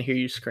one can hear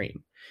you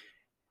scream.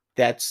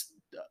 That's,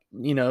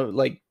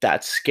 like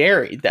that's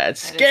scary.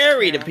 That's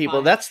scary to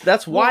people.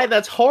 That's why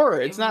that's horror.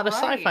 It's not a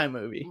sci-fi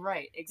movie.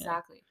 Right.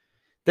 Exactly.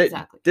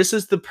 This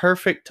is the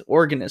perfect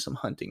organism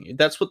hunting you.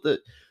 That's what the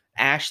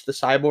Ash the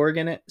cyborg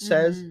in it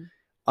says.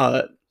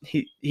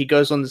 He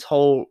goes on this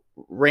whole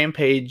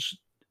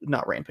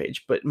not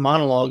rampage, but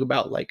monologue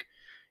about like,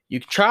 you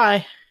can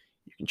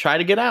try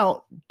to get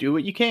out, do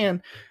what you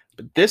can.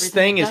 But this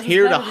thing is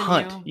here to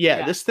hunt.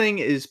 Yeah, this thing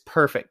is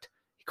perfect.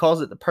 He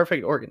calls it the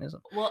perfect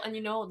organism. Well, and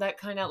that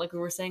kind of, like we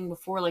were saying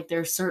before, like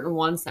there's certain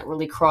ones that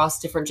really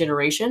cross different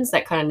generations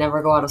that kind of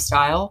never go out of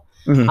style.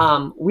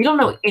 We don't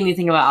know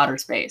anything about outer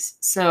space.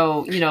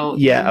 So,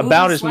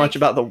 about as much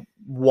about the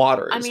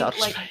water as outer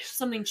like space.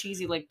 Something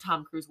cheesy like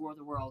Tom Cruise War of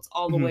the Worlds,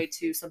 all the way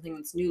to something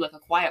that's new like A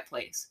Quiet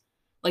Place.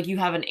 Like you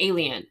have an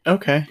alien.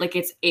 Okay. Like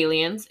it's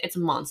aliens, it's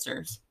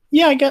monsters.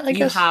 Yeah, I guess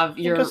you have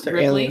your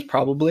Ripley, aliens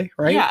probably,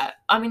 right? Yeah,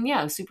 I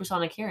mean,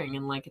 supersonic hearing,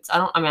 and like I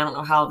don't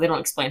know how they don't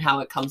explain how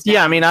it comes down.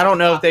 Yeah, I mean, I don't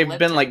know if they've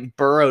been like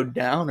burrowed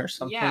down or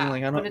something. Yeah,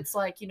 like, but it's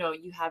like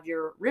you have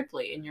your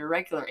Ripley and your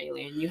regular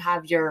alien, you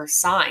have your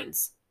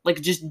signs,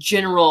 like just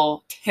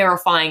general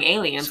terrifying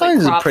aliens.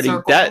 Signs like is pretty.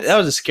 That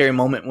was a scary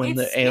moment when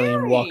the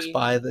alien walks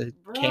by the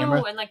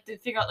camera and like they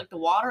figure out like the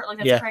water. Like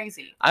that's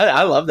crazy.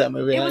 I love that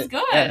movie. It was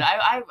good. Yeah.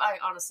 I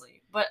honestly.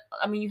 But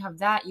I mean, you have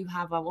that. You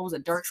have what was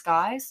it? Dark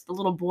Skies. The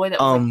little boy that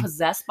was like,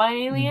 possessed by an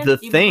alien. The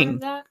Thing.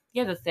 That?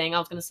 Yeah, The Thing. I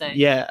was gonna say.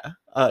 Yeah.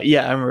 I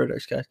remember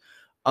Dark Skies.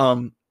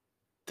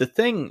 The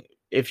Thing.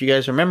 If you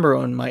guys remember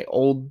on my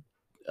old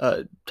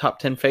top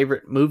 10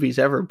 favorite movies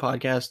ever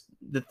podcast,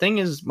 The Thing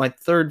is my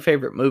third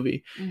favorite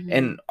movie,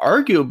 and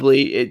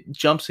arguably it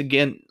jumps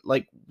again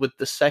like with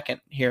the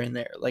second here and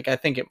there. Like I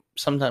think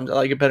sometimes I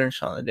like it better than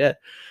Shaun of the Dead,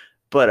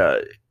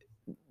 but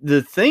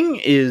The Thing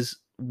is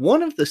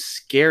one of the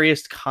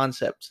scariest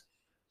concepts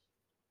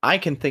I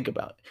can think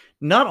about.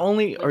 Not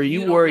only are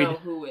you worried,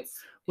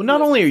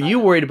 not only are you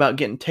worried about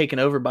getting taken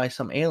over by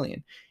some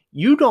alien,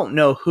 you don't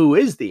know who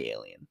is the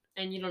alien.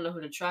 And you don't know who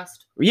to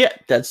trust. Yeah,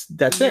 that's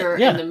You're it.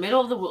 Yeah. in the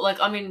middle of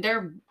the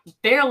they're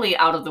barely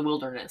out of the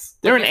wilderness.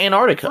 They're in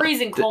Antarctica.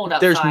 Freezing cold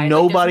outside. There's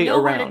nobody there's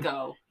nowhere around. To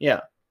go.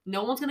 Yeah.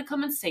 No one's gonna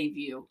come and save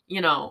you.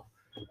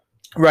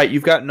 Right.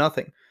 You've got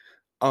nothing.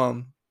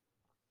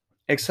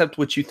 Except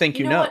what you think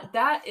you know. What?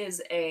 That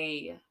is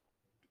a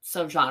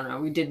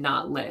subgenre we did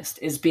not list.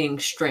 Is being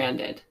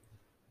stranded.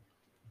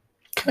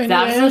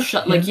 That's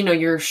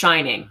you're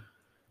shining.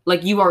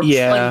 Like you are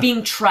like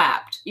being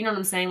trapped. You know what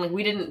I'm saying? Like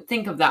we didn't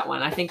think of that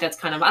one. I think that's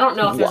kind of, I don't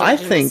know if there's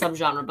a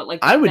subgenre, but like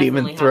I would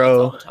even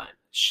throw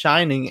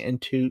Shining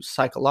into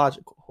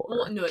psychological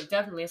horror. Well, no, it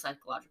definitely is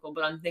psychological,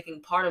 but I'm thinking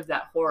part of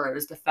that horror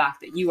is the fact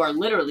that you are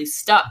literally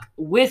stuck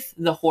with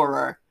the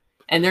horror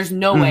and there's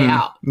no way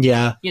out.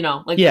 Yeah.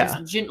 Like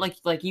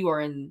like you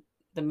are in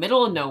the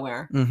middle of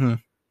nowhere. Mm-hmm.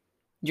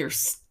 You're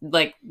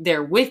like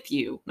they're with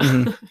you.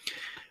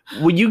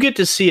 Well, you get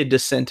to see a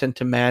descent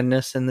into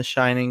madness in The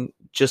Shining,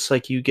 just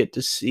like you get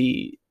to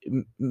see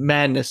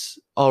madness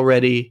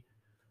already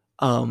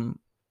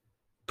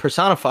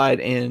personified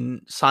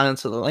in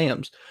Silence of the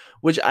Lambs,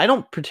 which I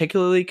don't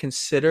particularly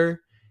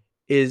consider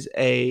is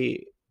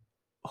a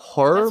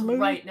horror movie.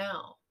 Right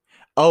now.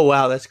 Oh,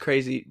 wow, that's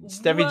crazy.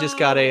 Steffi just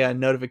got a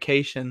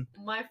notification.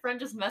 My friend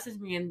just messaged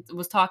me and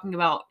was talking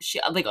about,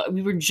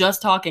 we were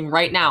just talking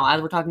right now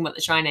as we're talking about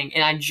The Shining,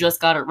 and I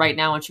just got it right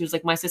now, and she was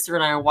like, my sister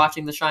and I are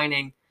watching The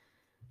Shining.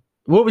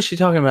 What was she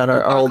talking about?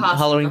 Our old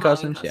Halloween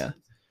costumes? Yeah.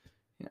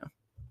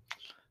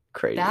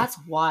 Crazy. That's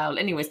wild.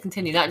 Anyways,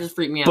 continue. That just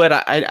freaked me out.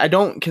 But I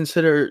don't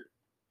consider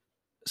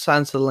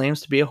Silence of the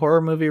Lambs to be a horror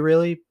movie,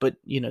 really. But,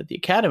 the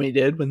Academy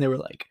did when they were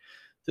like,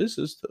 this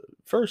is the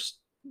first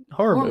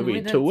horror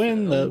movie to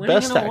win the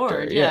best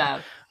actor.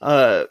 Yeah.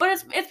 But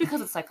it's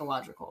because it's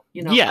psychological.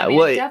 Yeah.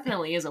 It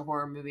definitely is a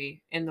horror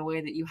movie in the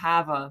way that you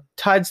have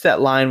tides that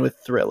line with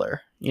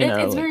thriller.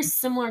 It's very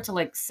similar to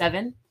like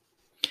Seven.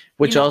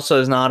 Which also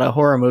is not a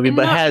horror movie,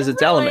 but has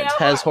its elements,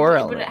 has horror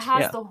elements. But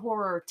it has the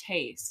horror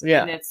taste.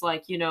 Yeah. And it's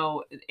like,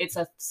 it's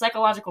a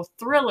psychological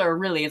thriller,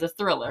 really. It's a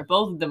thriller.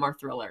 Both of them are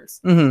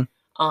thrillers.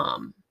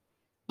 Mm-hmm.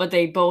 But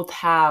they both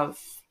have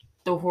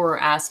the horror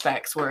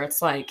aspects where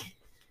it's like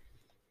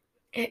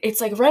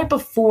right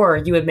before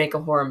you would make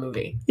a horror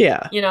movie.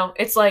 Yeah.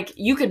 It's like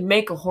you could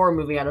make a horror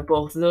movie out of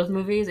both of those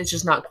movies. It's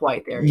just not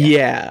quite there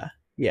yet.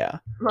 Yeah.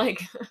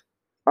 Like.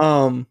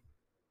 I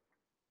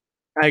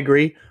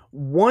agree.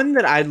 One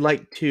that I'd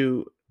like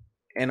to,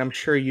 and I'm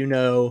sure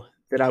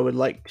that I would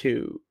like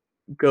to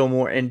go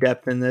more in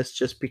depth in this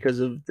just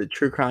because of the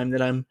true crime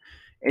that I'm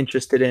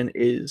interested in,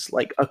 is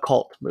like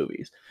occult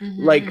movies.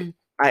 Mm-hmm. Like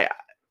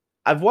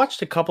I've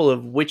watched a couple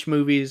of witch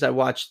movies. I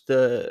watched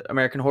the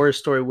American Horror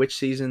Story Witch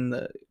season,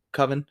 The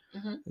Coven.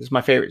 Mm-hmm. This is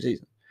my favorite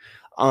season.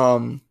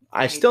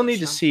 I still need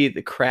to see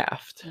The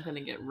Craft. I'm gonna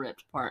get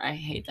ripped apart. I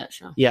hate that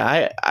show.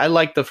 Yeah, I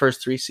like the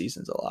first 3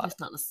 seasons a lot. It's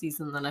not the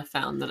season that I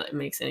found that it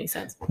makes any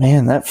sense.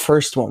 Man, that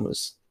first one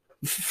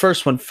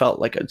felt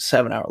like a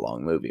 7-hour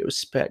long movie. It was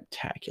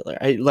spectacular.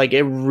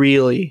 It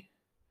really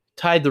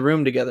tied the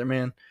room together,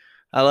 man.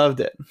 I loved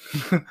it.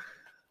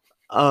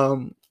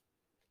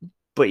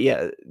 But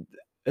yeah,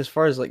 as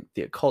far as like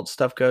the occult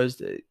stuff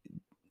goes,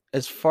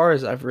 as far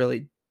as I've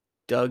really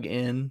dug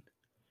in.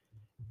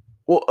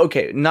 Well,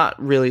 okay,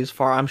 not really as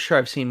far. I'm sure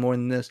I've seen more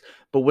than this,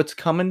 but what's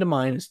coming to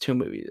mind is 2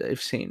 movies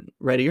I've seen: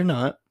 Ready or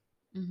Not,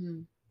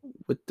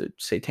 with the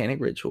satanic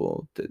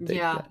ritual,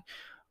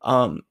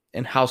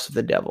 and House of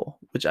the Devil,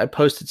 which I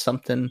posted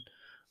something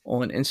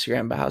on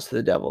Instagram about House of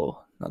the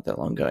Devil not that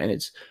long ago, and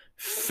it's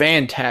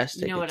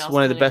fantastic. It's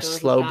one of the best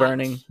slow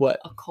burning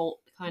occult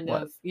kind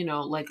of,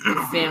 like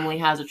the family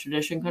has a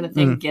tradition kind of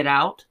thing. Get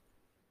Out.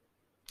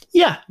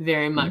 Yeah,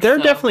 very much. They're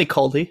definitely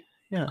culty.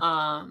 Yeah.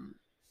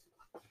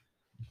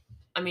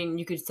 I mean,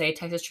 you could say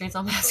Texas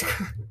Chainsaw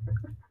Massacre.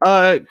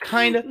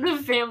 Kind of. The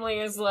family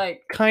is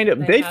like kind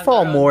of. They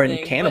fall more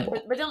in cannibal,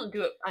 but they don't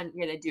do it.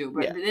 Yeah, they do,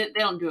 but they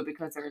don't do it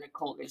because they're in a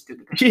cult. They just do it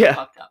because they're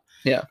fucked up.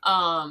 Yeah.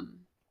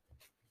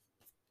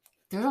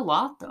 There's a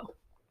lot though.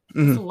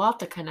 There's a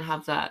lot to kind of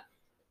have that.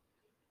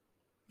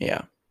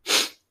 Yeah.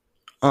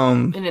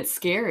 And it's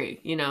scary.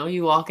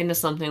 You walk into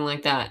something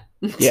like that.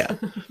 Yeah.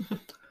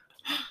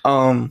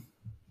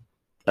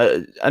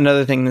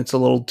 Another thing that's a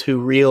little too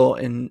real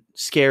and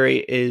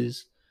scary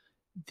is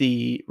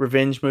the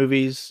revenge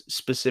movies,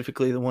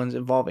 specifically the ones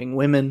involving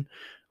women,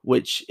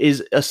 which is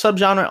a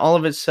subgenre all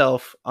of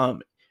itself.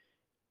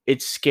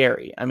 It's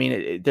scary. I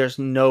mean, there's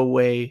no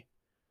way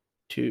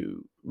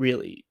to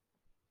really.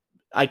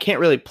 I can't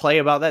really play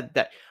about that.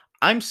 That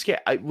I'm scared.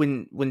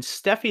 When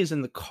Steffi is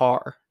in the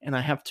car and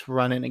I have to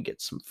run in and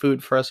get some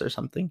food for us or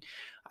something,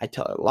 I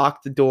tell her,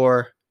 lock the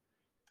door.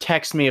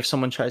 Text me if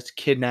someone tries to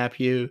kidnap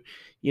you.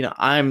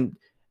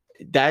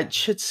 That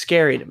shit's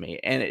scary to me,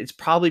 and it's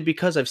probably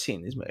because I've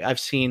seen these movies.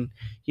 I've seen,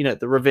 The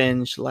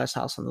Revenge, The Last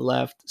House on the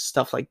Left,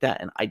 stuff like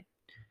that, and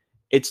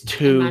it's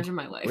too imagine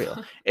my life.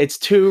 real. It's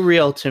too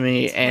real to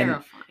me, it's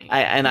and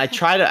terrifying.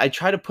 I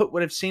try to put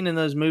what I've seen in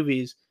those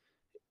movies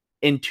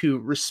into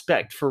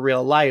respect for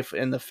real life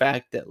and the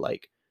fact that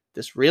like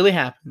this really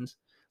happens.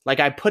 Like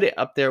I put it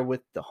up there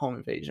with the home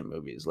invasion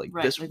movies. Like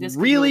right. this, like, this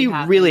really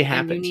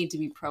happens. And you need to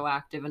be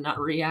proactive and not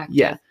reactive.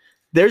 Yeah.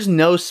 There's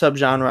no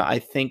subgenre I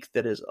think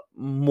that is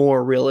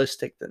more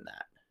realistic than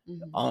that.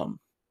 Mm-hmm.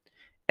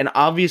 And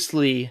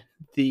obviously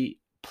the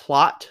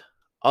plot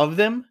of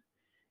them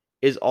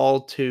is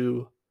all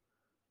to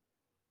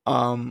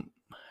I'm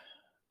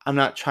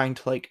not trying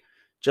to like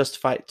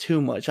justify it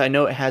too much. I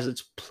know it has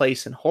its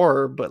place in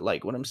horror, but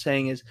like what I'm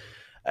saying is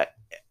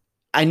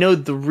I know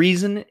the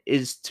reason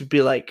is to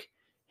be like,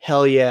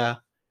 hell yeah,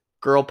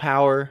 girl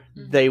power,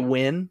 they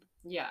win.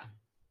 Yeah.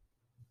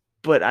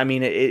 But I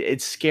mean,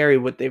 it's scary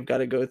what they've got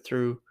to go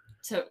through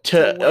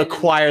to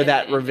acquire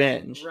that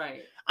revenge.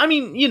 Right. I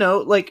mean,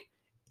 like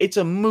it's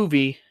a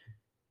movie.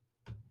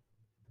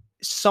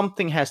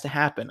 Something has to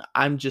happen.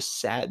 I'm just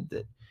sad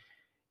that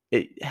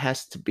it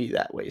has to be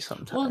that way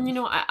sometimes.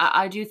 Well,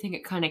 I do think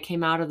it kind of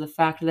came out of the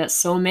fact that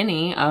so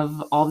many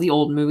of all the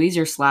old movies,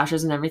 your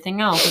slashes and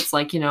everything else, it's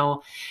like,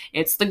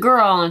 it's the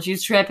girl and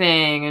she's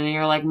tripping and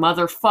you're like,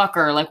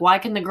 motherfucker, like, why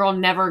can the girl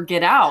never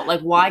get out? Like,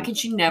 why can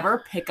she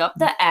never pick up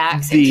the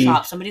axe and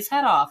chop somebody's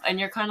head off? And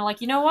you're kind of like,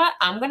 you know what?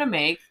 I'm going to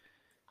make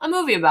a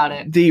movie about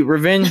it. The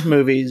revenge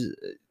movies,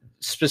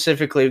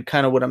 specifically,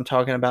 kind of what I'm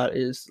talking about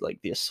is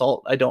like the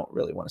assault. I don't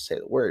really want to say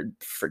the word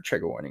for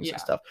trigger warnings and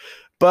stuff.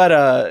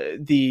 But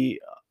the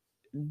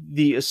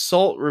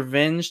assault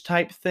revenge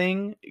type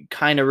thing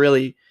kind of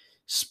really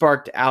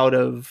sparked out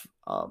of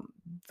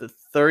the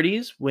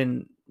 30s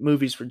when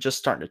movies were just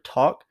starting to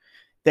talk.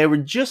 They were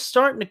just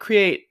starting to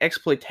create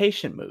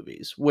exploitation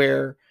movies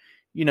where,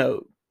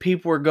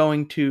 people were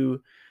going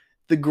to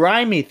the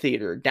grimy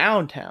theater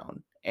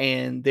downtown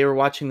and they were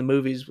watching the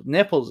movies with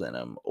nipples in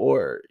them,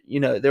 or,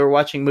 they were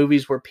watching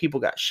movies where people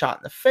got shot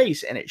in the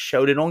face and it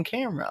showed it on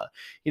camera,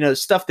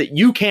 stuff that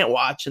you can't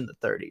watch in the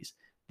 30s.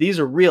 These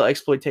are real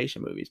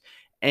exploitation movies.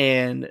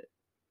 And,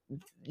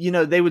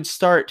 they would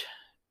start,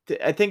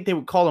 I think they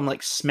would call them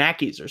like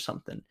smackies or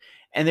something.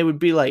 And they would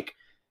be like,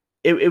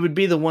 it would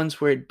be the ones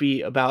where it'd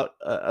be about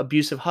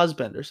abusive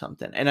husband or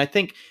something. And I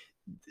think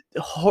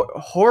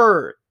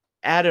horror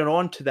added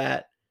on to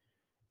that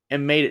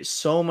and made it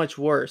so much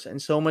worse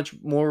and so much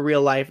more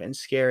real life and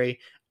scary.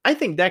 I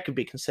think that could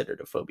be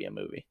considered a phobia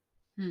movie.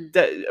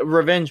 A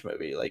revenge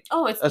movie, like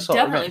it's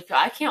definitely revenge.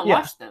 I can't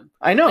watch them.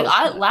 I know.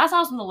 Like Last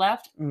House on the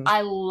Left,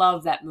 I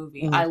love that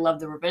movie. I love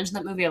the revenge in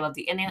that movie. I love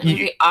the ending of that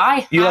movie.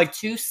 I have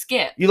to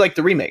skip. You like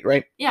the remake,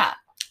 right? Yeah.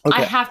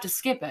 Okay. I have to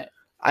skip it.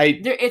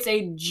 It's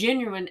a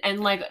genuine, and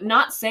like,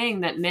 not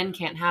saying that men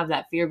can't have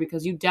that fear,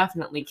 because you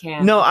definitely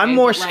can. No, I'm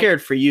more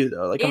scared for you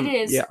though. Like it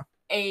is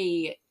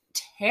a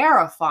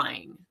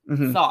terrifying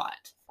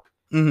thought.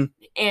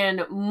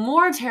 And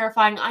more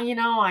terrifying,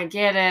 I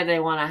get it. They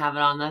want to have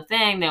it on the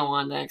thing. They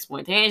want the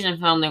exploitation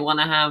film. They want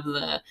to have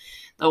the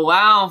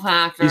wow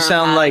factor. You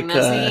sound like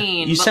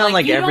you sound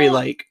like every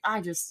like. I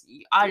just.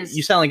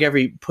 You sound like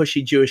every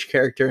pushy Jewish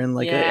character in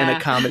like in a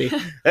comedy.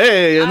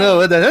 Hey,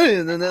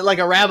 like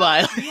a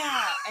rabbi.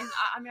 Yeah, and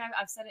I mean,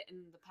 I've said it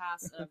in the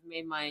past. I've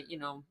made my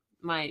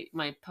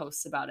my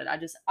posts about it.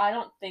 I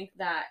don't think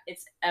that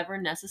it's ever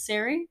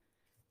necessary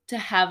to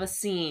have a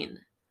scene.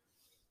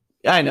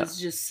 I know. It's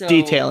just so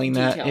detailing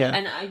that, yeah.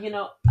 And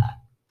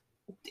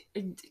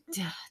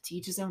to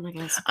each his own, I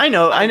guess. I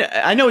know.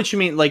 I know what you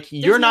mean. Like,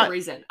 you're not. No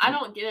reason. I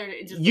don't get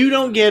it. You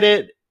don't get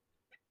it.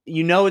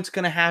 It's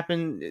gonna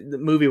happen.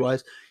 Movie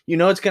wise,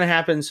 it's gonna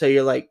happen. So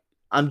you're like,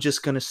 I'm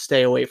just gonna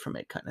stay away from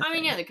it, kind of. I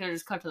mean, yeah, they could have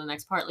just cut to the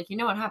next part. Like,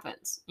 what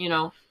happens.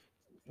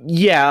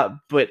 Yeah,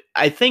 but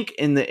I think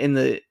in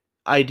the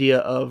idea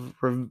of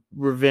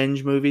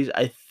revenge movies,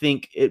 I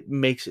think it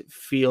makes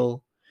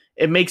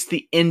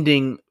the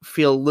ending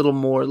feel a little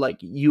more like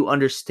you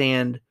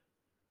understand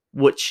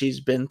what she's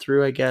been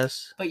through, I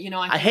guess. But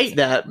I hate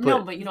that.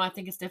 But I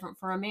think it's different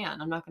for a man.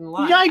 I'm not gonna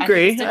lie. Yeah, I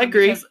agree.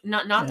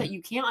 Not that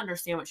you can't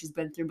understand what she's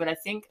been through, but I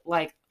think,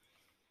 like,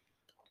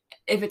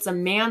 if it's a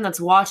man that's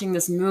watching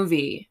this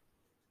movie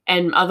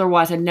and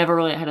otherwise had never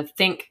really had to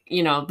think,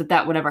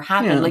 that would ever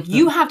happen. Like,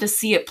 you have to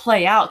see it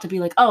play out to be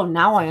like, oh,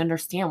 now I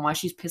understand why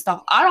she's pissed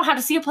off. I don't have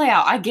to see it play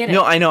out. I get it.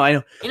 No, I know.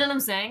 You know what I'm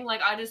saying?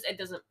 Like, it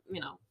doesn't,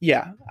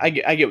 Yeah, I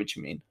get what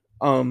you mean.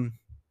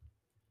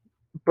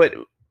 But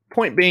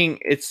point being,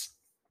 it's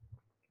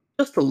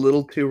just a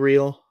little too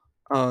real.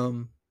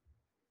 Now,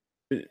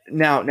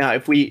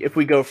 if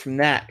we go from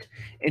that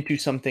into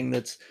something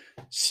that's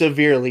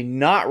severely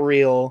not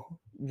real,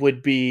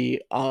 would be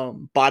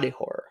body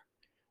horror.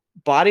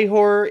 Body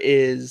horror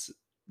is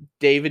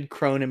David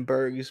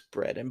Cronenberg's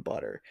bread and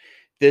butter.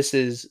 This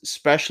is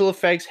special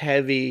effects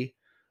heavy,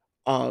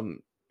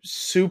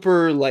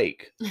 super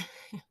like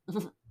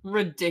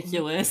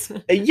ridiculous.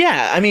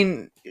 Yeah, I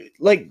mean,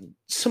 like,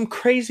 some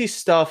crazy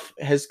stuff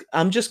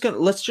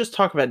let's just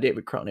talk about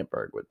David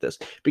Cronenberg with this,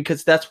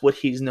 because that's what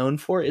he's known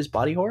for, is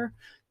body horror.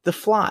 The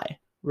Fly,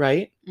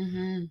 right?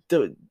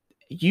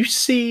 You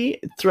see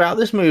throughout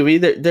this movie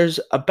that there's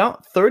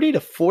about 30 to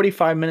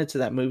 45 minutes of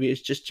that movie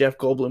is just Jeff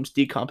Goldblum's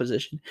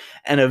decomposition.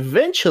 And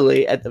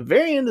eventually, at the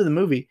very end of the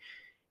movie,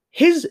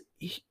 he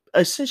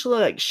essentially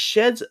like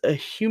sheds a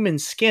human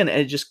skin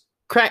and it just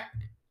crack,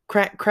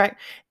 crack, crack.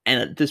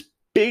 and this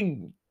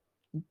big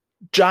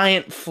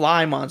giant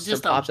fly monster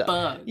Just pops a out.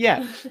 bug.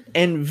 Yeah.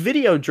 And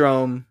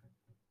Videodrome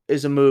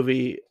is a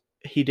movie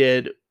he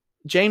did.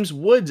 James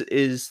Woods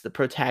is the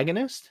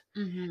protagonist,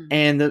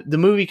 and the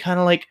movie kind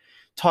of like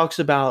talks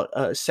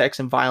about sex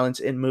and violence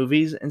in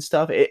movies and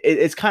stuff.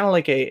 It's kind of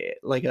like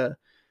an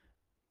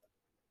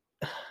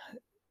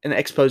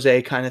expose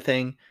kind of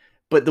thing,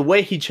 but the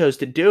way he chose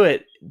to do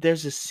it,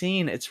 there's a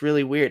scene, it's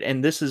really weird,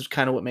 and this is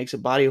kind of what makes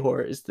it body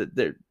horror, is that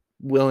they're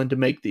willing to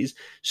make these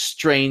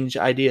strange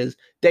ideas.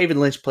 David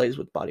Lynch plays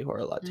with body horror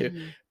a lot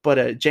too,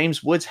 but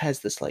James Woods has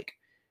this like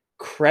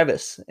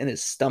crevice in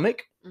his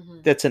stomach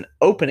that's an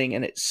opening,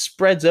 and it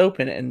spreads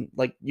open, and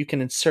like you can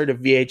insert a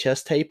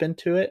VHS tape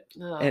into it.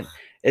 And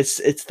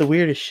it's the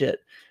weirdest shit.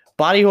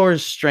 Body horror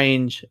is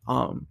strange.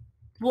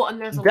 Well,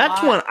 and there's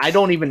that's one I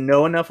don't even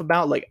know enough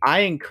about. Like, I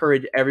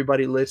encourage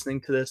everybody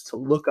listening to this to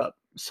look up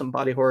some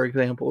body horror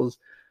examples.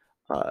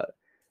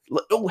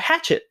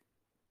 Hatchet.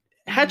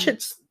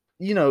 Hatchet's,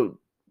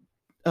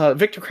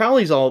 Victor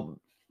Crowley's all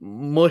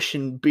mush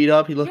and beat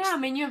up. He looks. Yeah, I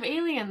mean, you have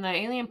Alien, the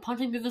alien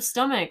punching through the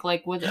stomach,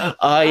 like with.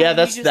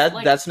 That's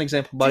an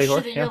example of body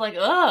horror. You're like,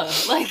 ugh,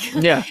 like.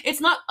 Yeah.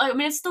 It's not. I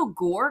mean, it's still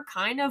gore,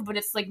 kind of, but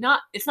it's like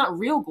not. It's not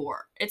real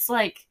gore. It's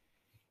like.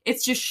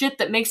 It's just shit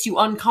that makes you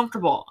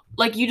uncomfortable.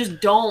 Like, you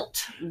just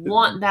don't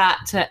want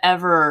that to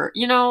ever,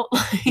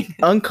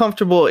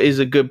 Uncomfortable is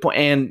a good point.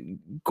 And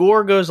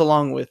gore goes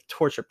along with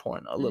torture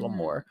porn a little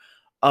more.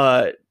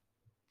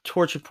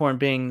 Torture porn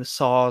being the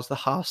Saws, the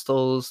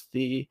Hostels,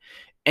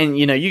 and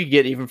you could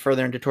get even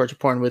further into torture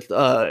porn with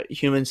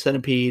Human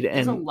Centipede. And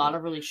there's a lot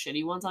of really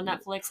shitty ones on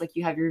Netflix. Like,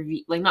 you have your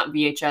not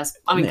VHS.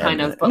 I mean, kind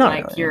of,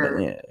 but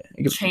your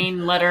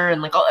chain letter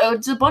and like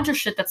it's a bunch of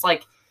shit that's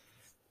like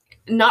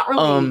not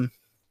really.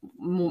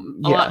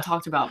 A lot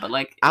talked about, but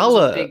like it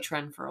was a big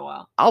trend for a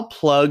while. I'll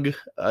plug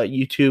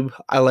YouTube.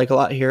 I like a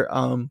lot here.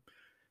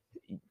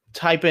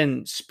 Type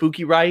in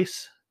Spooky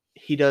Rice.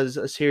 He does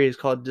a series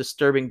called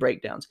Disturbing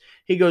Breakdowns.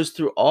 He goes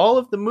through all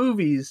of the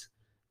movies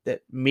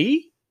that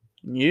me,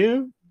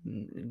 you,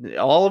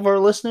 all of our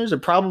listeners are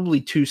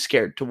probably too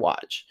scared to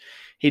watch.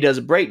 He does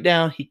a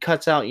breakdown. He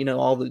cuts out,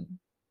 all the,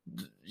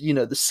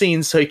 the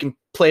scenes so he can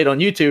play it on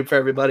YouTube for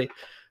everybody.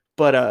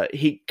 But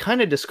he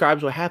kind of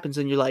describes what happens,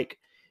 and you're like,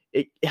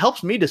 it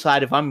helps me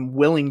decide if I'm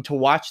willing to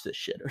watch this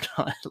shit or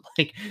not.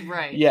 Like,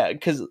 right. Yeah.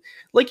 Cause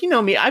like,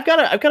 me, I've got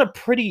a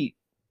pretty,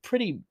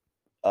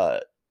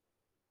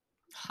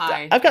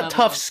 high. I've got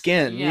tough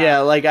skin. Yeah.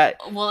 Like and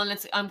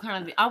I'm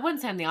kind of, I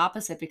wouldn't say I'm the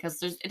opposite,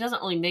 because it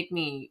doesn't really make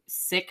me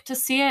sick to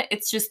see it.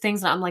 It's just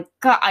things that I'm like,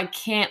 God, I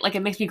can't, like,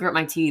 it makes me grit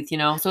my teeth,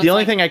 So the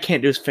only thing I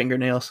can't do is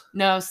fingernails.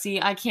 No, see,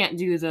 I can't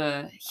do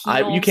the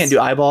heels. You can't do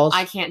eyeballs.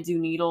 I can't do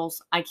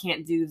needles. I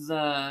can't do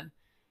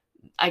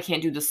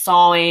the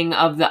sawing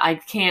of the. I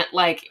can't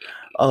like.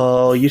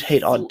 Oh, you'd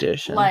hate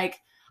Audition. Like,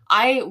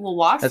 I will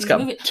watch these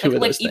movies,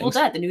 like Evil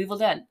Dead, the new Evil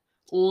Dead.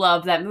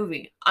 Love that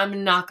movie.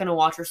 I'm not gonna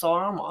watch her saw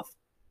her arm off.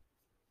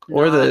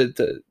 Or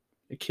the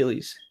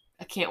Achilles.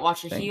 I can't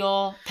watch a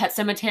heel. Pet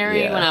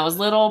Cemetery when I was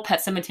little.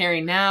 Pet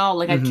Cemetery now.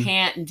 Like, I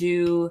can't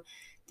do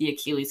the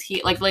Achilles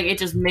heel. Like it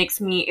just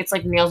makes me. It's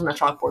like nails on a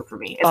chalkboard for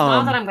me. It's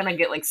not that I'm gonna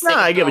get like sick. No,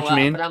 I get what you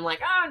mean. But I'm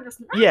like,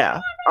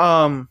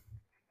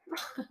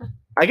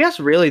 I guess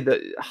really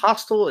the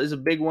Hostel is a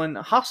big one.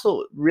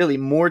 Hostel really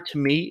more to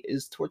me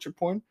is torture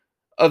porn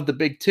of the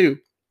big two.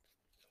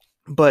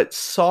 But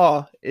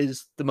Saw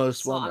is the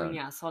most well known.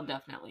 Yeah, Saw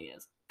definitely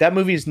is. That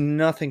movie is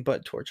nothing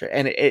but torture.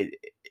 And it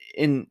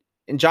in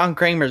John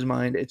Kramer's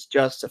mind, it's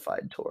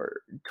justified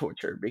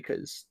torture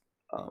because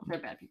they're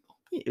bad people.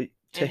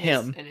 To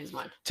him. In his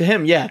mind. To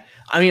him, yeah.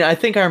 I mean, I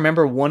think I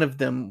remember one of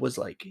them was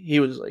like, he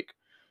was like,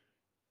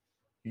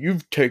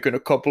 you've taken a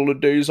couple of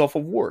days off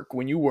of work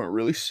when you weren't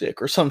really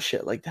sick or some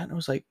shit like that. And I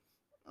was like,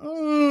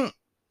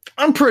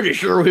 I'm pretty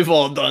sure we've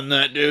all done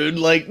that, dude.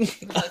 Like,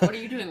 what are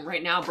you doing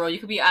right now, bro? You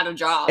could be out of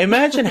job.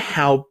 Imagine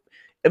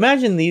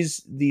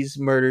these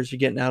murders are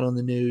getting out on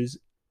the news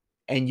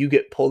and you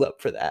get pulled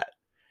up for that.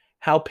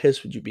 How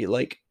pissed would you be?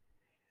 Like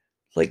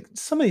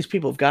some of these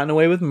people have gotten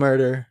away with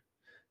murder.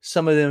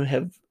 Some of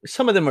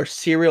them are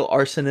serial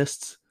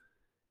arsonists.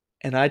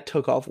 And I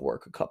took off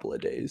work a couple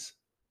of days.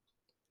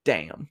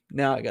 Damn,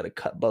 now I gotta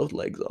cut both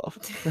legs off.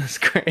 That's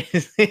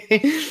crazy.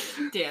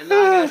 Damn,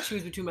 now I gotta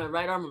choose between my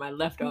right arm and my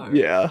left arm.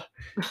 Yeah.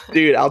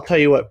 Dude, I'll tell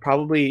you what,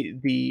 probably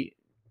the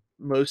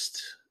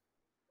most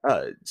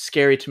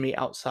scary to me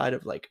outside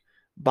of like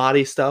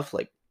body stuff,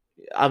 like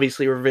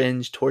obviously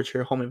revenge,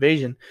 torture, home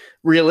invasion,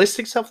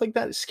 realistic stuff like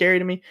that is scary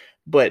to me.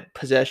 But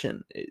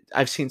possession,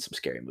 I've seen some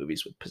scary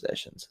movies with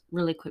possessions.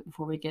 Really quick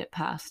before we get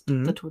past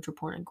the torture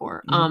porn and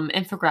gore,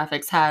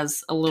 Infographics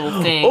has a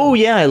little thing. Oh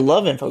yeah, I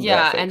love Infographics.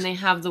 Yeah, and they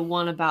have the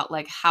one about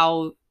like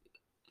how,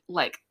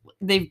 like,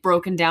 they've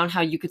broken down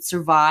how you could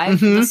survive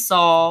the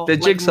Saw, the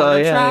jigsaw,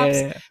 traps.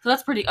 Yeah. So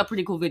that's a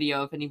pretty cool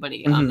video if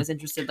anybody is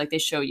interested. Like, they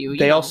show you.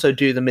 They also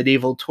do the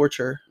medieval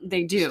torture.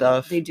 They do.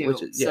 Stuff, They do.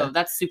 So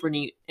that's super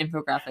neat.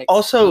 Infographics.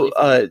 Also,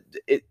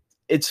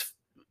 it's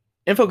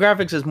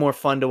infographics is more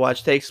fun to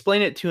watch. They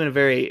explain it to you in a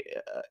very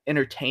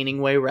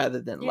entertaining way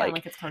rather than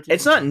like it's cartoon.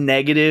 It's not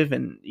negative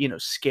and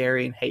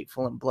scary and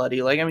hateful and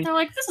bloody. Like I mean, they're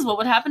like, this is what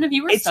would happen if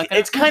you were stuck.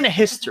 It's kind of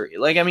history.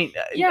 Like I mean,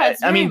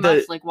 it's very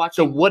much like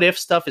watching the what if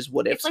stuff is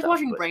what if. It's like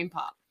watching Brain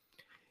Pop.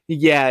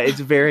 Yeah, it's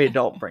very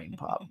adult Brain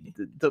Pop.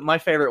 My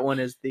favorite one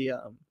is the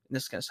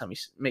this is gonna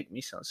make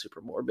me sound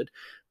super morbid,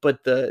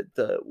 but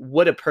the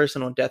what a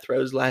person on death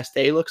row's last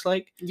day looks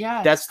like.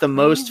 Yeah, that's the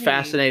most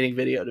fascinating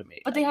video to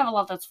me. But they have a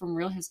lot that's from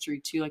real history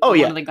too. Like one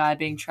of the guy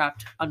being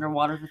trapped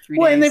underwater for 3 days.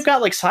 Well, and they've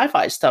got like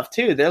sci-fi stuff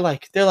too. They're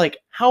like,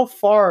 how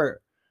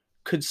far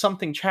could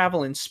something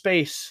travel in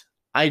space?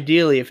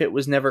 Ideally, if it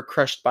was never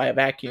crushed by a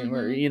vacuum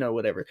or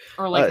whatever,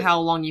 or like how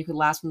long you could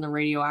last from the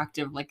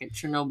radioactive, like at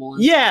Chernobyl.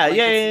 And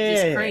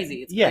it's just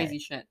crazy. It's crazy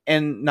shit.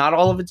 And not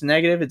all of it's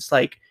negative. It's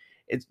like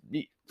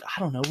I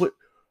don't know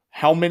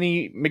how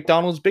many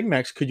McDonald's Big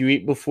Macs could you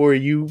eat before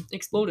you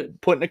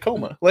exploded, put in a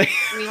coma? Like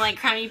I mean, like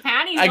Krabby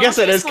Patties. I guess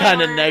it is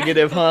kind of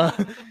negative, huh?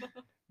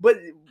 But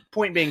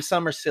point being,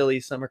 some are silly,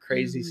 some are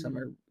crazy, some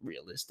are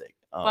realistic.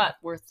 But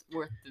worth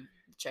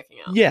checking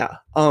out. Yeah.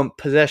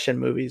 Possession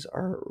movies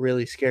are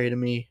really scary to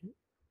me.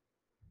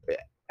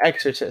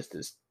 Exorcist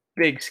is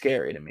big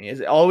scary to me.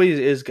 It always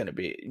is going to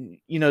be.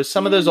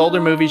 Some of those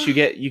older movies you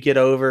get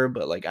over,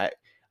 but like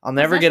I'll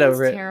never get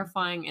over it.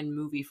 Terrifying in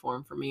movie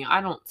form for me.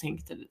 I don't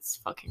think that it's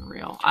fucking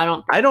real. I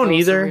don't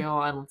either. Real.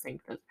 I don't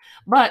think that.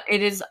 But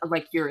it is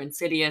like you're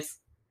Insidious,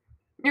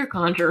 you're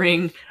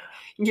Conjuring,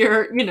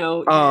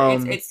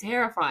 it's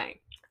terrifying.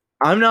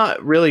 I'm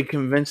not really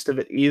convinced of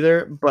it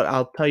either, but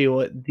I'll tell you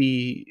what,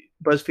 the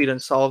BuzzFeed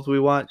Unsolved we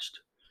watched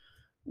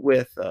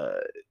with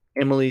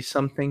Emily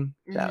something,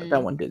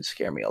 that one did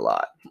scare me a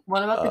lot.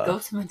 What about the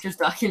Ghost Hunters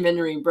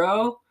documentary,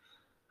 bro?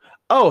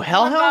 Oh,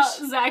 Hell House?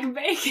 Zach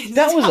Bacon.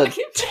 That was a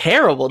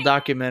terrible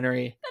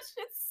documentary. That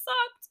shit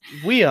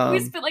sucked. We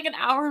spent like an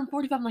hour and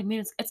 45. I'm like,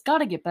 man, it's got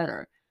to get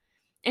better.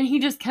 And he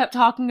just kept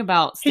talking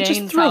about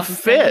staying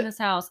in this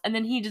house. And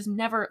then he just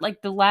never, like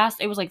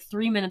it was like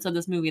 3 minutes of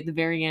this movie at the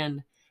very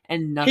end.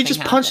 And nothing. He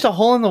just punched a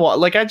hole in the wall.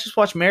 Like I just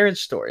watched Marriage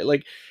Story.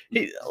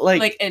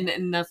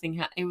 And nothing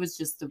happened. It was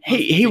just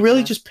he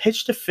really just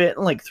pitched a fit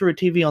and like threw a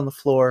TV on the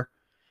floor,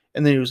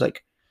 and then he was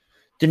like,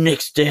 "The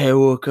next day I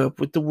woke up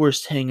with the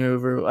worst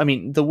hangover. I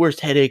mean, the worst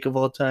headache of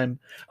all time.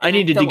 I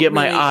needed to get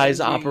my eyes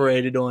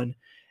operated on,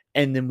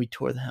 and then we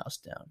tore the house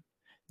down.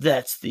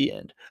 That's the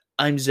end.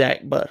 I'm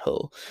Zach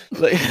Butthole.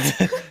 Like,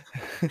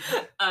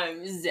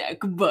 I'm Zach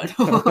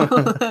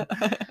Butthole.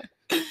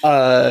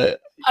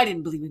 I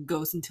didn't believe in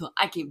ghosts until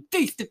I came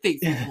face to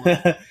face with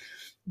one.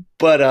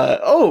 But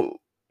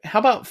how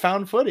about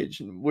found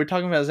footage? We're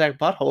talking about Zach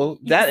Butthole.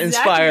 That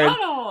inspired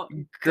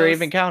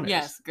Grave Encounters.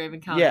 Yes, Grave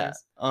Encounters. Yeah.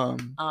 I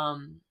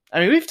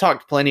mean, we've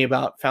talked plenty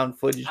about found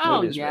footage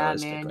movies. Oh yeah,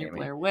 man, you're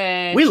Blair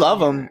Witch. We love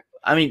them.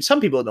 I mean, some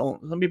people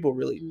don't. Some people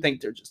really think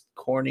they're just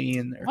corny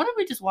and they're. What did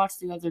we just watch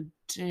the other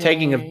day?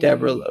 Taking of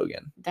Deborah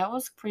Logan. That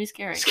was pretty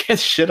scary. Scared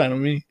the shit out of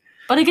me.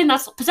 But again,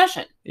 that's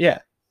possession. Yeah.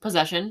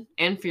 Possession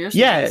and fear.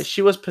 Yeah,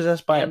 she was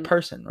possessed by a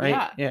person,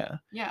 right? Yeah.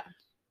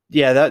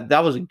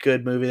 That was a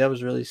good movie. That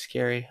was really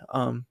scary.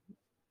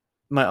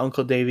 My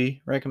uncle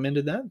Davey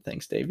recommended that.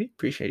 Thanks, Davey.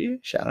 Appreciate you.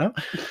 Shout out.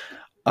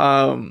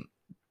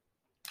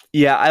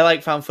 Yeah, I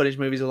like found footage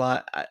movies a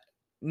lot.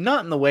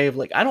 Not in the way of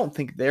like, I don't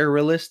think they're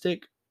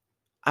realistic.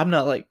 I'm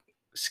not like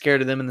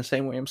scared of them in the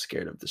same way I'm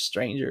scared of The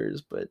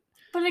Strangers, but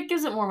it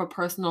gives it more of a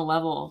personal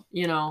level,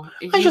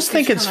 I just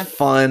think it's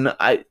fun.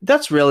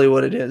 That's really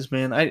what it is,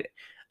 man.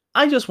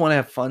 I just want to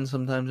have fun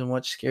sometimes and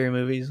watch scary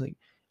movies. Like,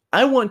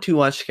 I want to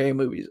watch scary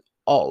movies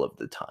all of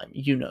the time.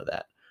 You know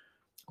that.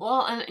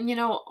 Well, and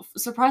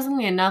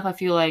surprisingly enough, I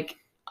feel like,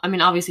 I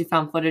mean, obviously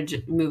found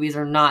footage movies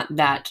are not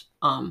that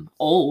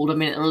old. I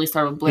mean, it really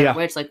started with Blair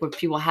Witch, like with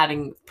people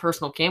having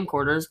personal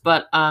camcorders,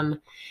 but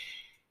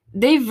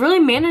they've really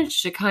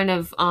managed to kind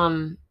of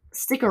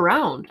stick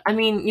around. I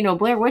mean,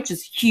 Blair Witch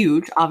is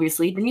huge,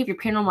 obviously. Then you have your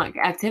Paranormal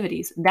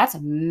Activities. That's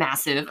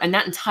massive. And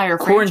that entire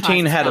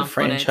Quarantine had a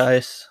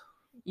franchise.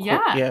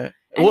 Yeah. Yeah.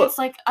 And it's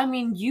like, I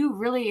mean, you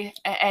really,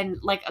 and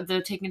like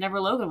the Taking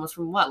Deborah Logan was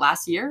from what,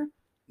 last year?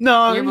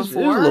 No, it was a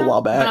little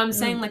while back. But I'm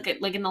saying like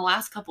in the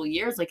last couple of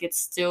years, like it's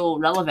still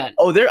relevant.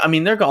 Oh, they're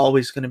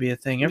always going to be a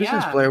thing. Ever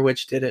since Blair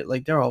Witch did it,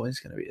 like they're always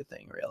going to be a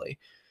thing, really.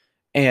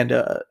 And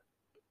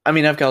I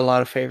mean, I've got a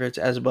lot of favorites.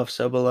 As Above,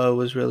 So Below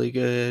was really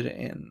good,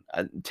 and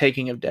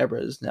Taking of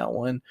Deborah is now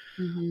one.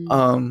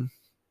 Mm-hmm.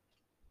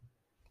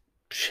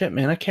 Shit,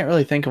 man, I can't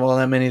really think of all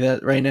that many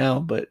that right now,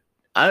 but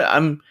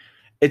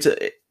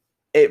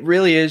it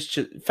really is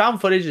just found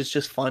footage is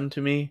just fun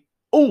to me.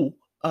 Oh,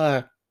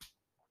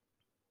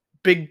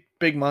 Big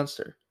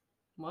Monster.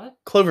 What?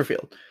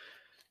 Cloverfield.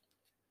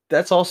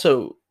 That's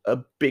also a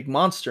big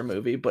monster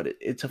movie, but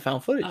it's a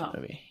found footage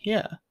movie.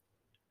 Yeah.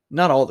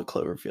 Not all the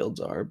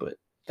Cloverfields are, but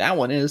that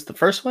one is. The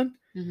first one?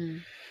 Mm-hmm.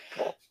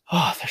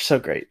 Oh, they're so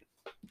great.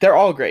 They're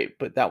all great,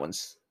 but that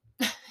one's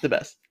the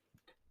best.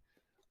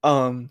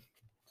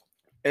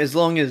 As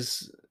long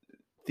as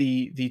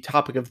the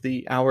topic of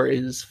the hour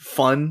is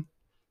fun,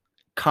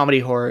 comedy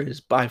horror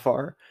is by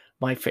far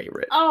my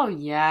favorite. Oh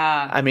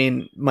yeah. I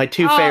mean, my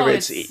two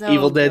favorites: it's so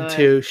Evil Dead good.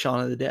 2, Shaun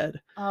of the Dead.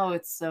 Oh,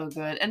 it's so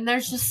good, and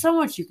there's just so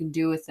much you can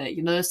do with it.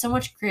 You know, there's so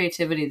much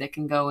creativity that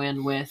can go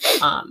in with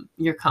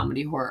your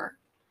comedy horror.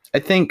 I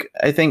think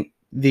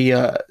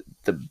the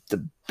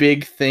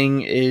big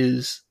thing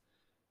is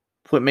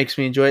what makes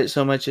me enjoy it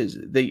so much is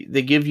they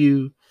give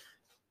you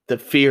the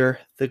fear,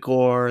 the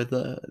gore,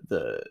 the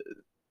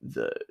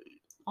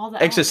All the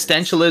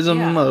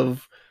existentialism elements.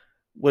 of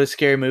what a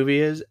scary movie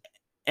is,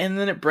 and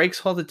then it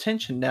breaks all the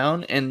tension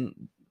down and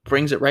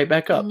brings it right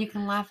back up. And you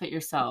can laugh at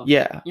yourself.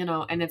 Yeah. You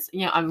know, and it's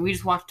I mean, we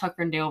just watched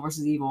Tucker and Dale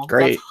versus Evil.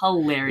 Great. That's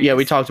hilarious. Yeah,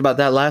 we talked about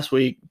that last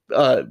week.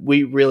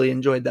 We really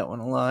enjoyed that one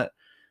a lot.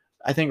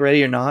 I think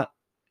Ready or Not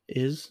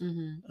is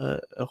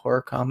a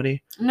horror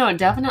comedy. No, it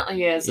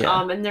definitely is.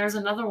 Yeah. And there's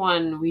another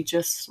one we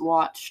just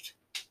watched.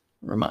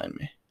 Remind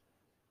me.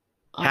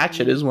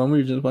 Hatchet is one we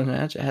were just watching.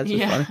 Hatchet.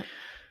 Hatchet's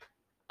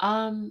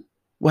funny.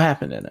 What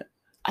happened in it?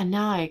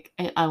 Now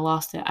I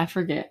lost it. I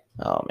forget.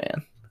 Oh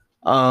man.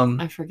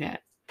 I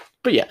forget.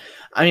 But yeah,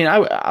 I mean,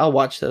 I'll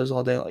watch those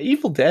all day long.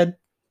 Evil Dead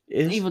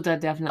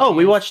definitely. Oh,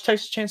 we watched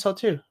Texas Chainsaw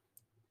 2.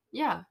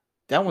 Yeah.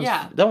 That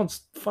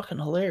one's fucking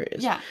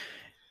hilarious. Yeah.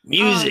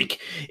 Music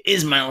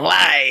is my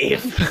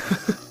life.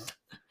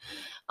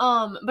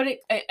 But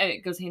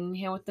it goes hand in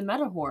hand with the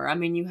meta horror. I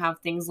mean, you have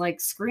things like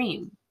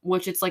Scream,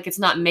 which it's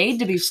not made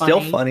to be funny.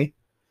 Still funny.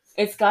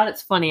 It's got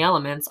its funny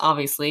elements,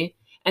 obviously.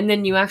 And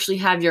then you actually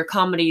have your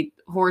comedy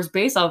horrors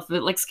based off of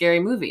it, like Scary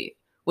Movie,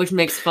 which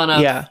makes fun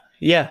of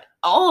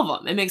all of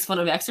them. It makes fun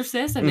of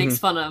Exorcist. It makes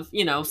fun of,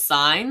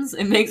 Signs.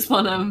 It makes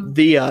fun of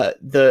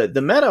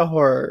the meta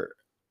horror.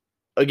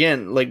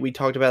 Again, like we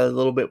talked about a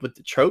little bit with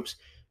the tropes,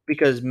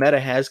 because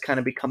meta has kind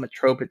of become a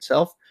trope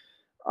itself.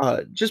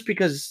 Just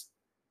because.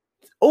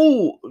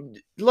 Oh,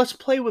 let's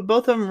play with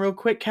both of them real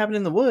quick. Cabin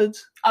in the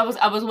Woods. I was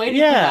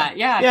waiting for that.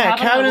 Yeah.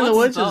 Cabin in the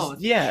Woods is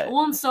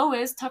Well, and so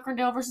is Tucker and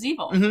Dale versus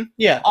Evil.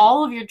 Yeah.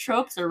 All of your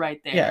tropes are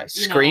right there. Yeah.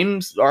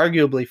 Scream's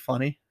arguably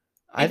funny.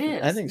 It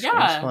is. I think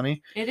Scream's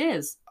funny. It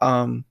is.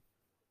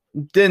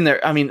 Then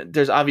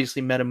there's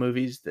obviously meta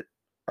movies that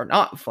are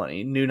not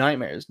funny. New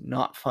Nightmare is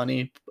not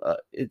funny.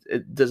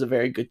 It does a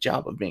very good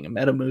job of being a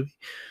meta movie,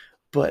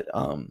 but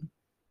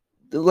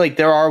like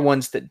there are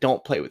ones that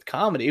don't play with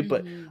comedy,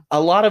 but a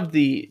lot of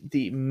the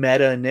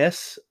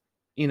meta-ness,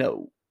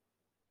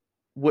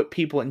 what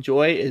people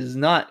enjoy is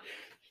not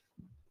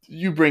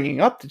you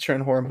bringing up the churn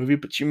horror movie,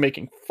 but you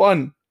making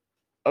fun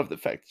of the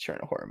fact that you're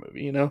in a horror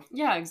movie,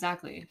 Yeah,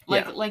 exactly.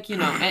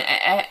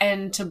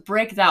 And to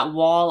break that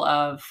wall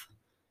of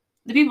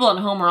the people at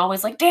home are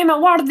always like, damn it,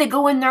 why did they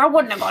go in there? I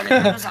wouldn't have gone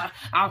in there.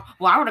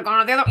 Well, I would have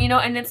gone there.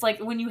 And it's like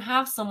when you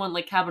have someone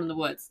like Cabin in the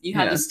Woods, you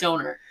have the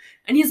stoner,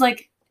 and he's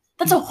like,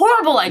 that's a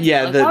horrible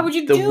idea. Yeah, why would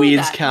you do that? The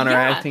weeds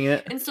counteracting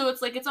it. And so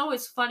it's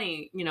always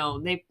funny,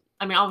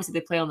 obviously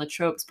they play on the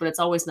tropes, but it's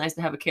always nice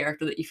to have a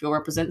character that you feel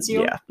represents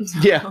you.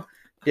 Yeah.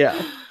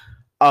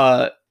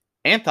 Yeah.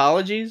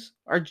 Anthologies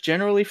are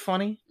generally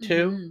funny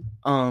too.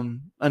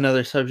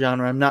 Another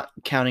subgenre. I'm not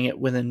counting it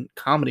within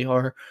comedy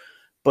horror,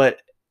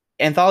 but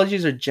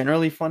anthologies are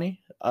generally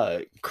funny.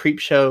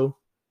 Creepshow,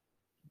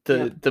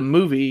 the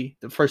movie,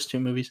 the first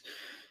two movies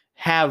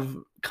have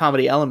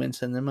comedy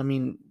elements in them. I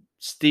mean,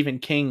 Stephen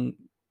King,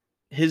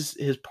 his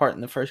part in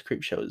the first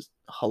Creepshow is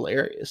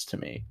hilarious to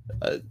me.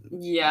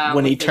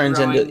 When he turns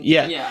into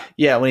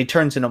when he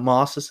turns into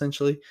moss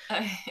essentially.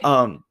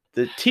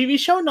 The TV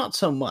show not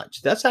so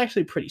much. That's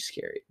actually pretty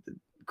scary. The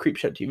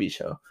Creepshow TV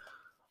show.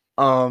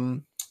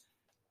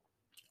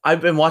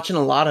 I've been watching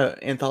a lot of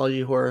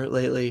anthology horror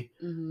lately.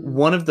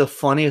 One of the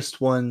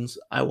funniest ones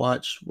I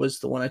watched was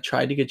the one I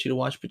tried to get you to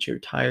watch, but you're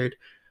tired.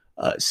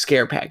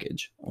 Scare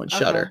Package on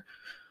Shudder.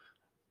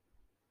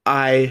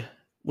 I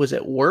was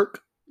at work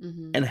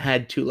and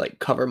had to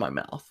cover my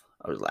mouth.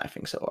 I was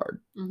laughing so hard.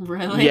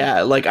 Really?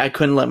 Yeah, I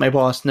couldn't let my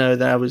boss know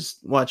that I was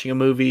watching a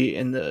movie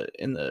in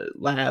the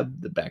lab,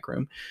 the back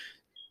room.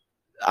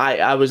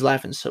 I was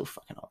laughing so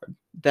fucking hard.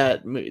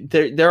 That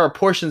there are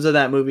portions of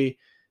that movie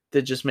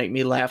that just make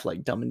me laugh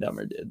like Dumb and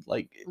Dumber did.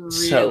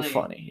 So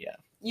funny. Yeah.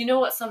 You know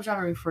what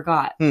subgenre we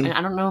forgot? And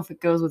I don't know if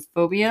it goes with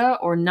phobia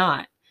or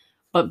not,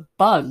 but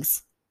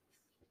bugs.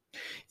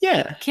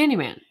 Yeah.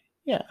 Candyman.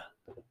 Yeah.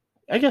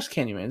 I guess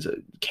Candyman's a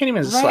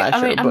slasher.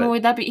 I mean,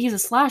 would that be? He's a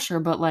slasher,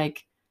 but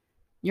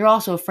you're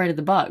also afraid of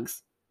the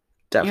bugs.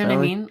 Definitely.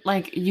 You know what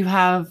I mean? You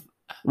have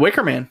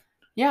Wicker Man.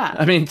 Yeah.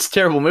 I mean, it's a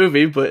terrible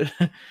movie, but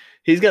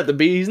he's got the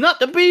bees, not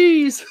the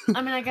bees.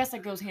 I mean, I guess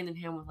that goes hand in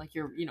hand with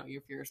your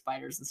fear of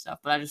spiders and stuff.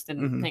 But I just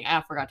didn't think.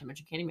 I forgot to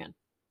mention Candyman.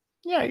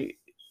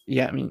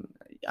 Yeah. I mean,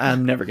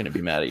 I'm never gonna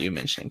be mad at you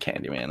mentioning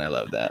Candyman. I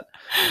love that.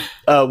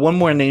 One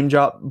more name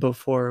drop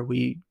before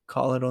we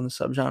call it on the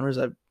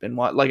subgenres. I've been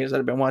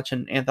I've been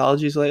watching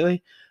anthologies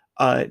lately.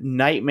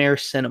 Nightmare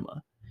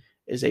Cinema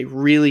is a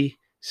really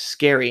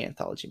scary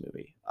anthology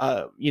movie.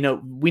 We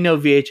know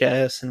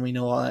VHS and we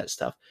know all that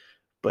stuff,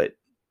 but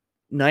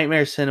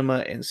Nightmare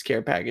Cinema and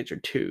Scare Package are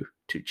two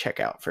to check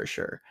out for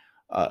sure.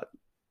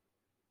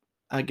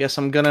 I guess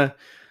I'm gonna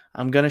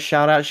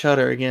shout out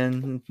Shudder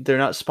again. They're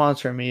not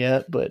sponsoring me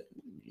yet, but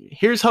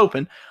here's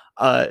hoping.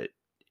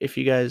 if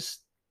you guys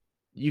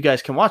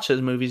can watch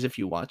those movies if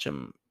you watch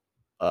them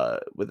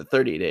with a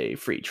 30-day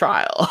free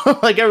trial.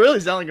 Like, I really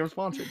sound like I'm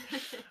sponsored.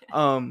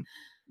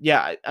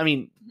 Yeah, I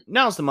mean,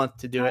 now's the month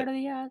to do Tired it. of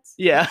the ads?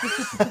 Yeah.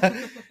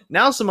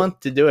 Now's the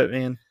month to do it,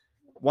 man.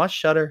 Watch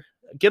Shudder.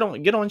 Get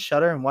on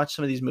Shudder and watch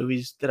some of these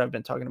movies that I've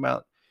been talking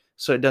about,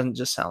 so it doesn't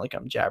just sound like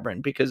I'm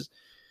jabbering, because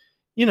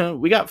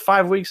we got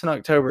 5 weeks in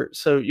October,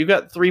 so you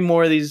got 3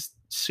 more of these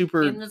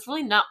super. And there's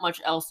really not much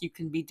else you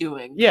can be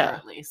doing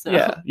currently. So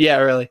Yeah,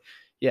 really.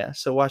 Yeah,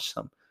 so watch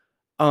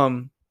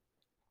some.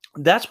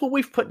 That's what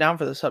we've put down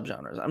for the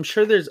subgenres. I'm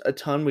sure there's a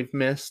ton we've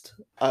missed.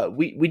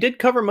 We did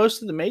cover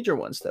most of the major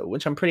ones though,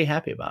 which I'm pretty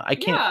happy about. I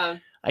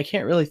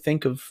can't really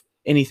think of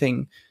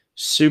anything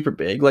super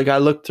big. Like, I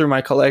looked through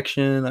my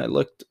collection, I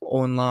looked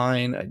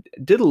online, I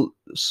did a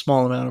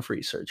small amount of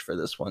research for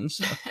this one,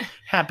 so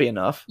happy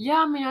enough. Yeah,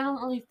 I mean, I don't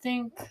really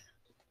think.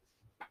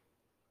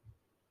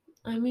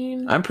 I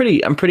mean, I'm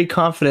pretty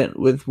confident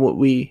with what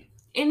we.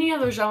 Any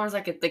other genres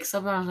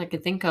subgenres I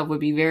could think of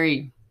would be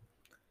very.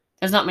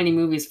 There's not many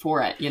movies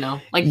for it,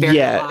 like Buried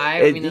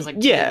Alive. I mean, there's like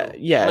two.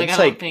 Yeah. Like, It's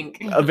I like don't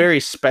think a very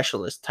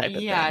specialist type of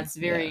thing. Yeah, it's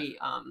very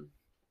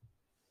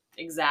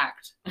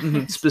exact,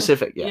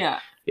 specific. Yeah.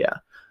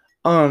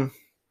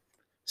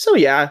 So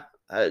yeah,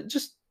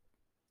 just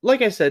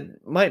like I said,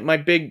 my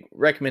big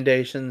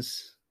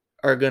recommendations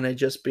are gonna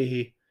just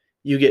be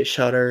you get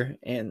Shudder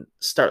and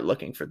start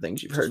looking for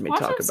things you've heard me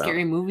talk about.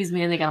 Scary movies,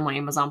 man. They got them on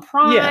Amazon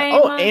Prime. Yeah.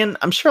 Oh, and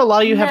I'm sure a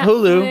lot of you have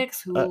Hulu.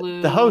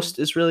 Hulu. The Host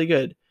is really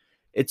good.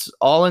 It's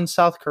all in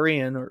South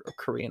Korean or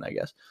Korean, I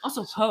guess.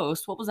 Also,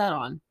 Host. What was that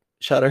on?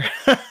 Shudder.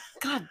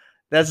 God.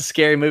 That's a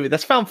scary movie.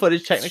 That's found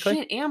footage, technically.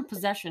 Shit, and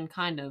Possession,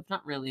 kind of.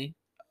 Not really.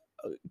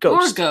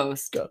 Ghost. More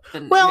Ghost.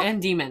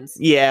 And Demons.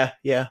 Yeah.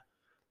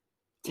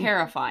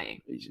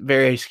 Terrifying.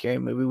 Very scary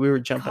movie. We were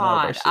jumping out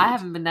of our seats. I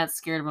haven't been that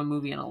scared of a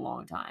movie in a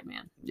long time,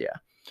 man. Yeah.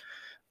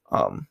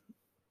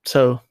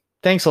 So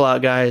thanks a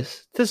lot,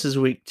 guys. This is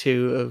week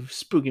 2 of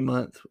Spooky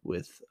Month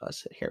with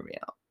us at Hear Me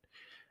Out.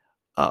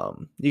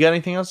 You got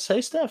anything else to say,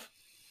 Steph?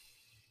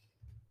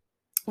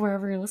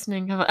 Wherever you're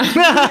listening.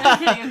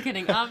 I'm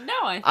kidding. No.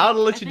 I'll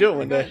let you do it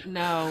one day.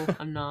 No,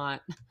 I'm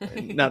not.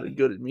 Not as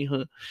good as me,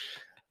 huh?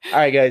 All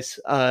right, guys.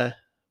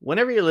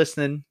 Whenever you're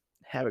listening,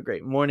 have a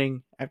great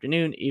morning,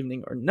 afternoon,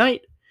 evening, or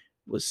night.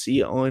 We'll see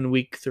you on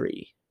week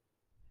 3.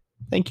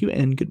 Thank you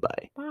and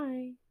goodbye. Bye.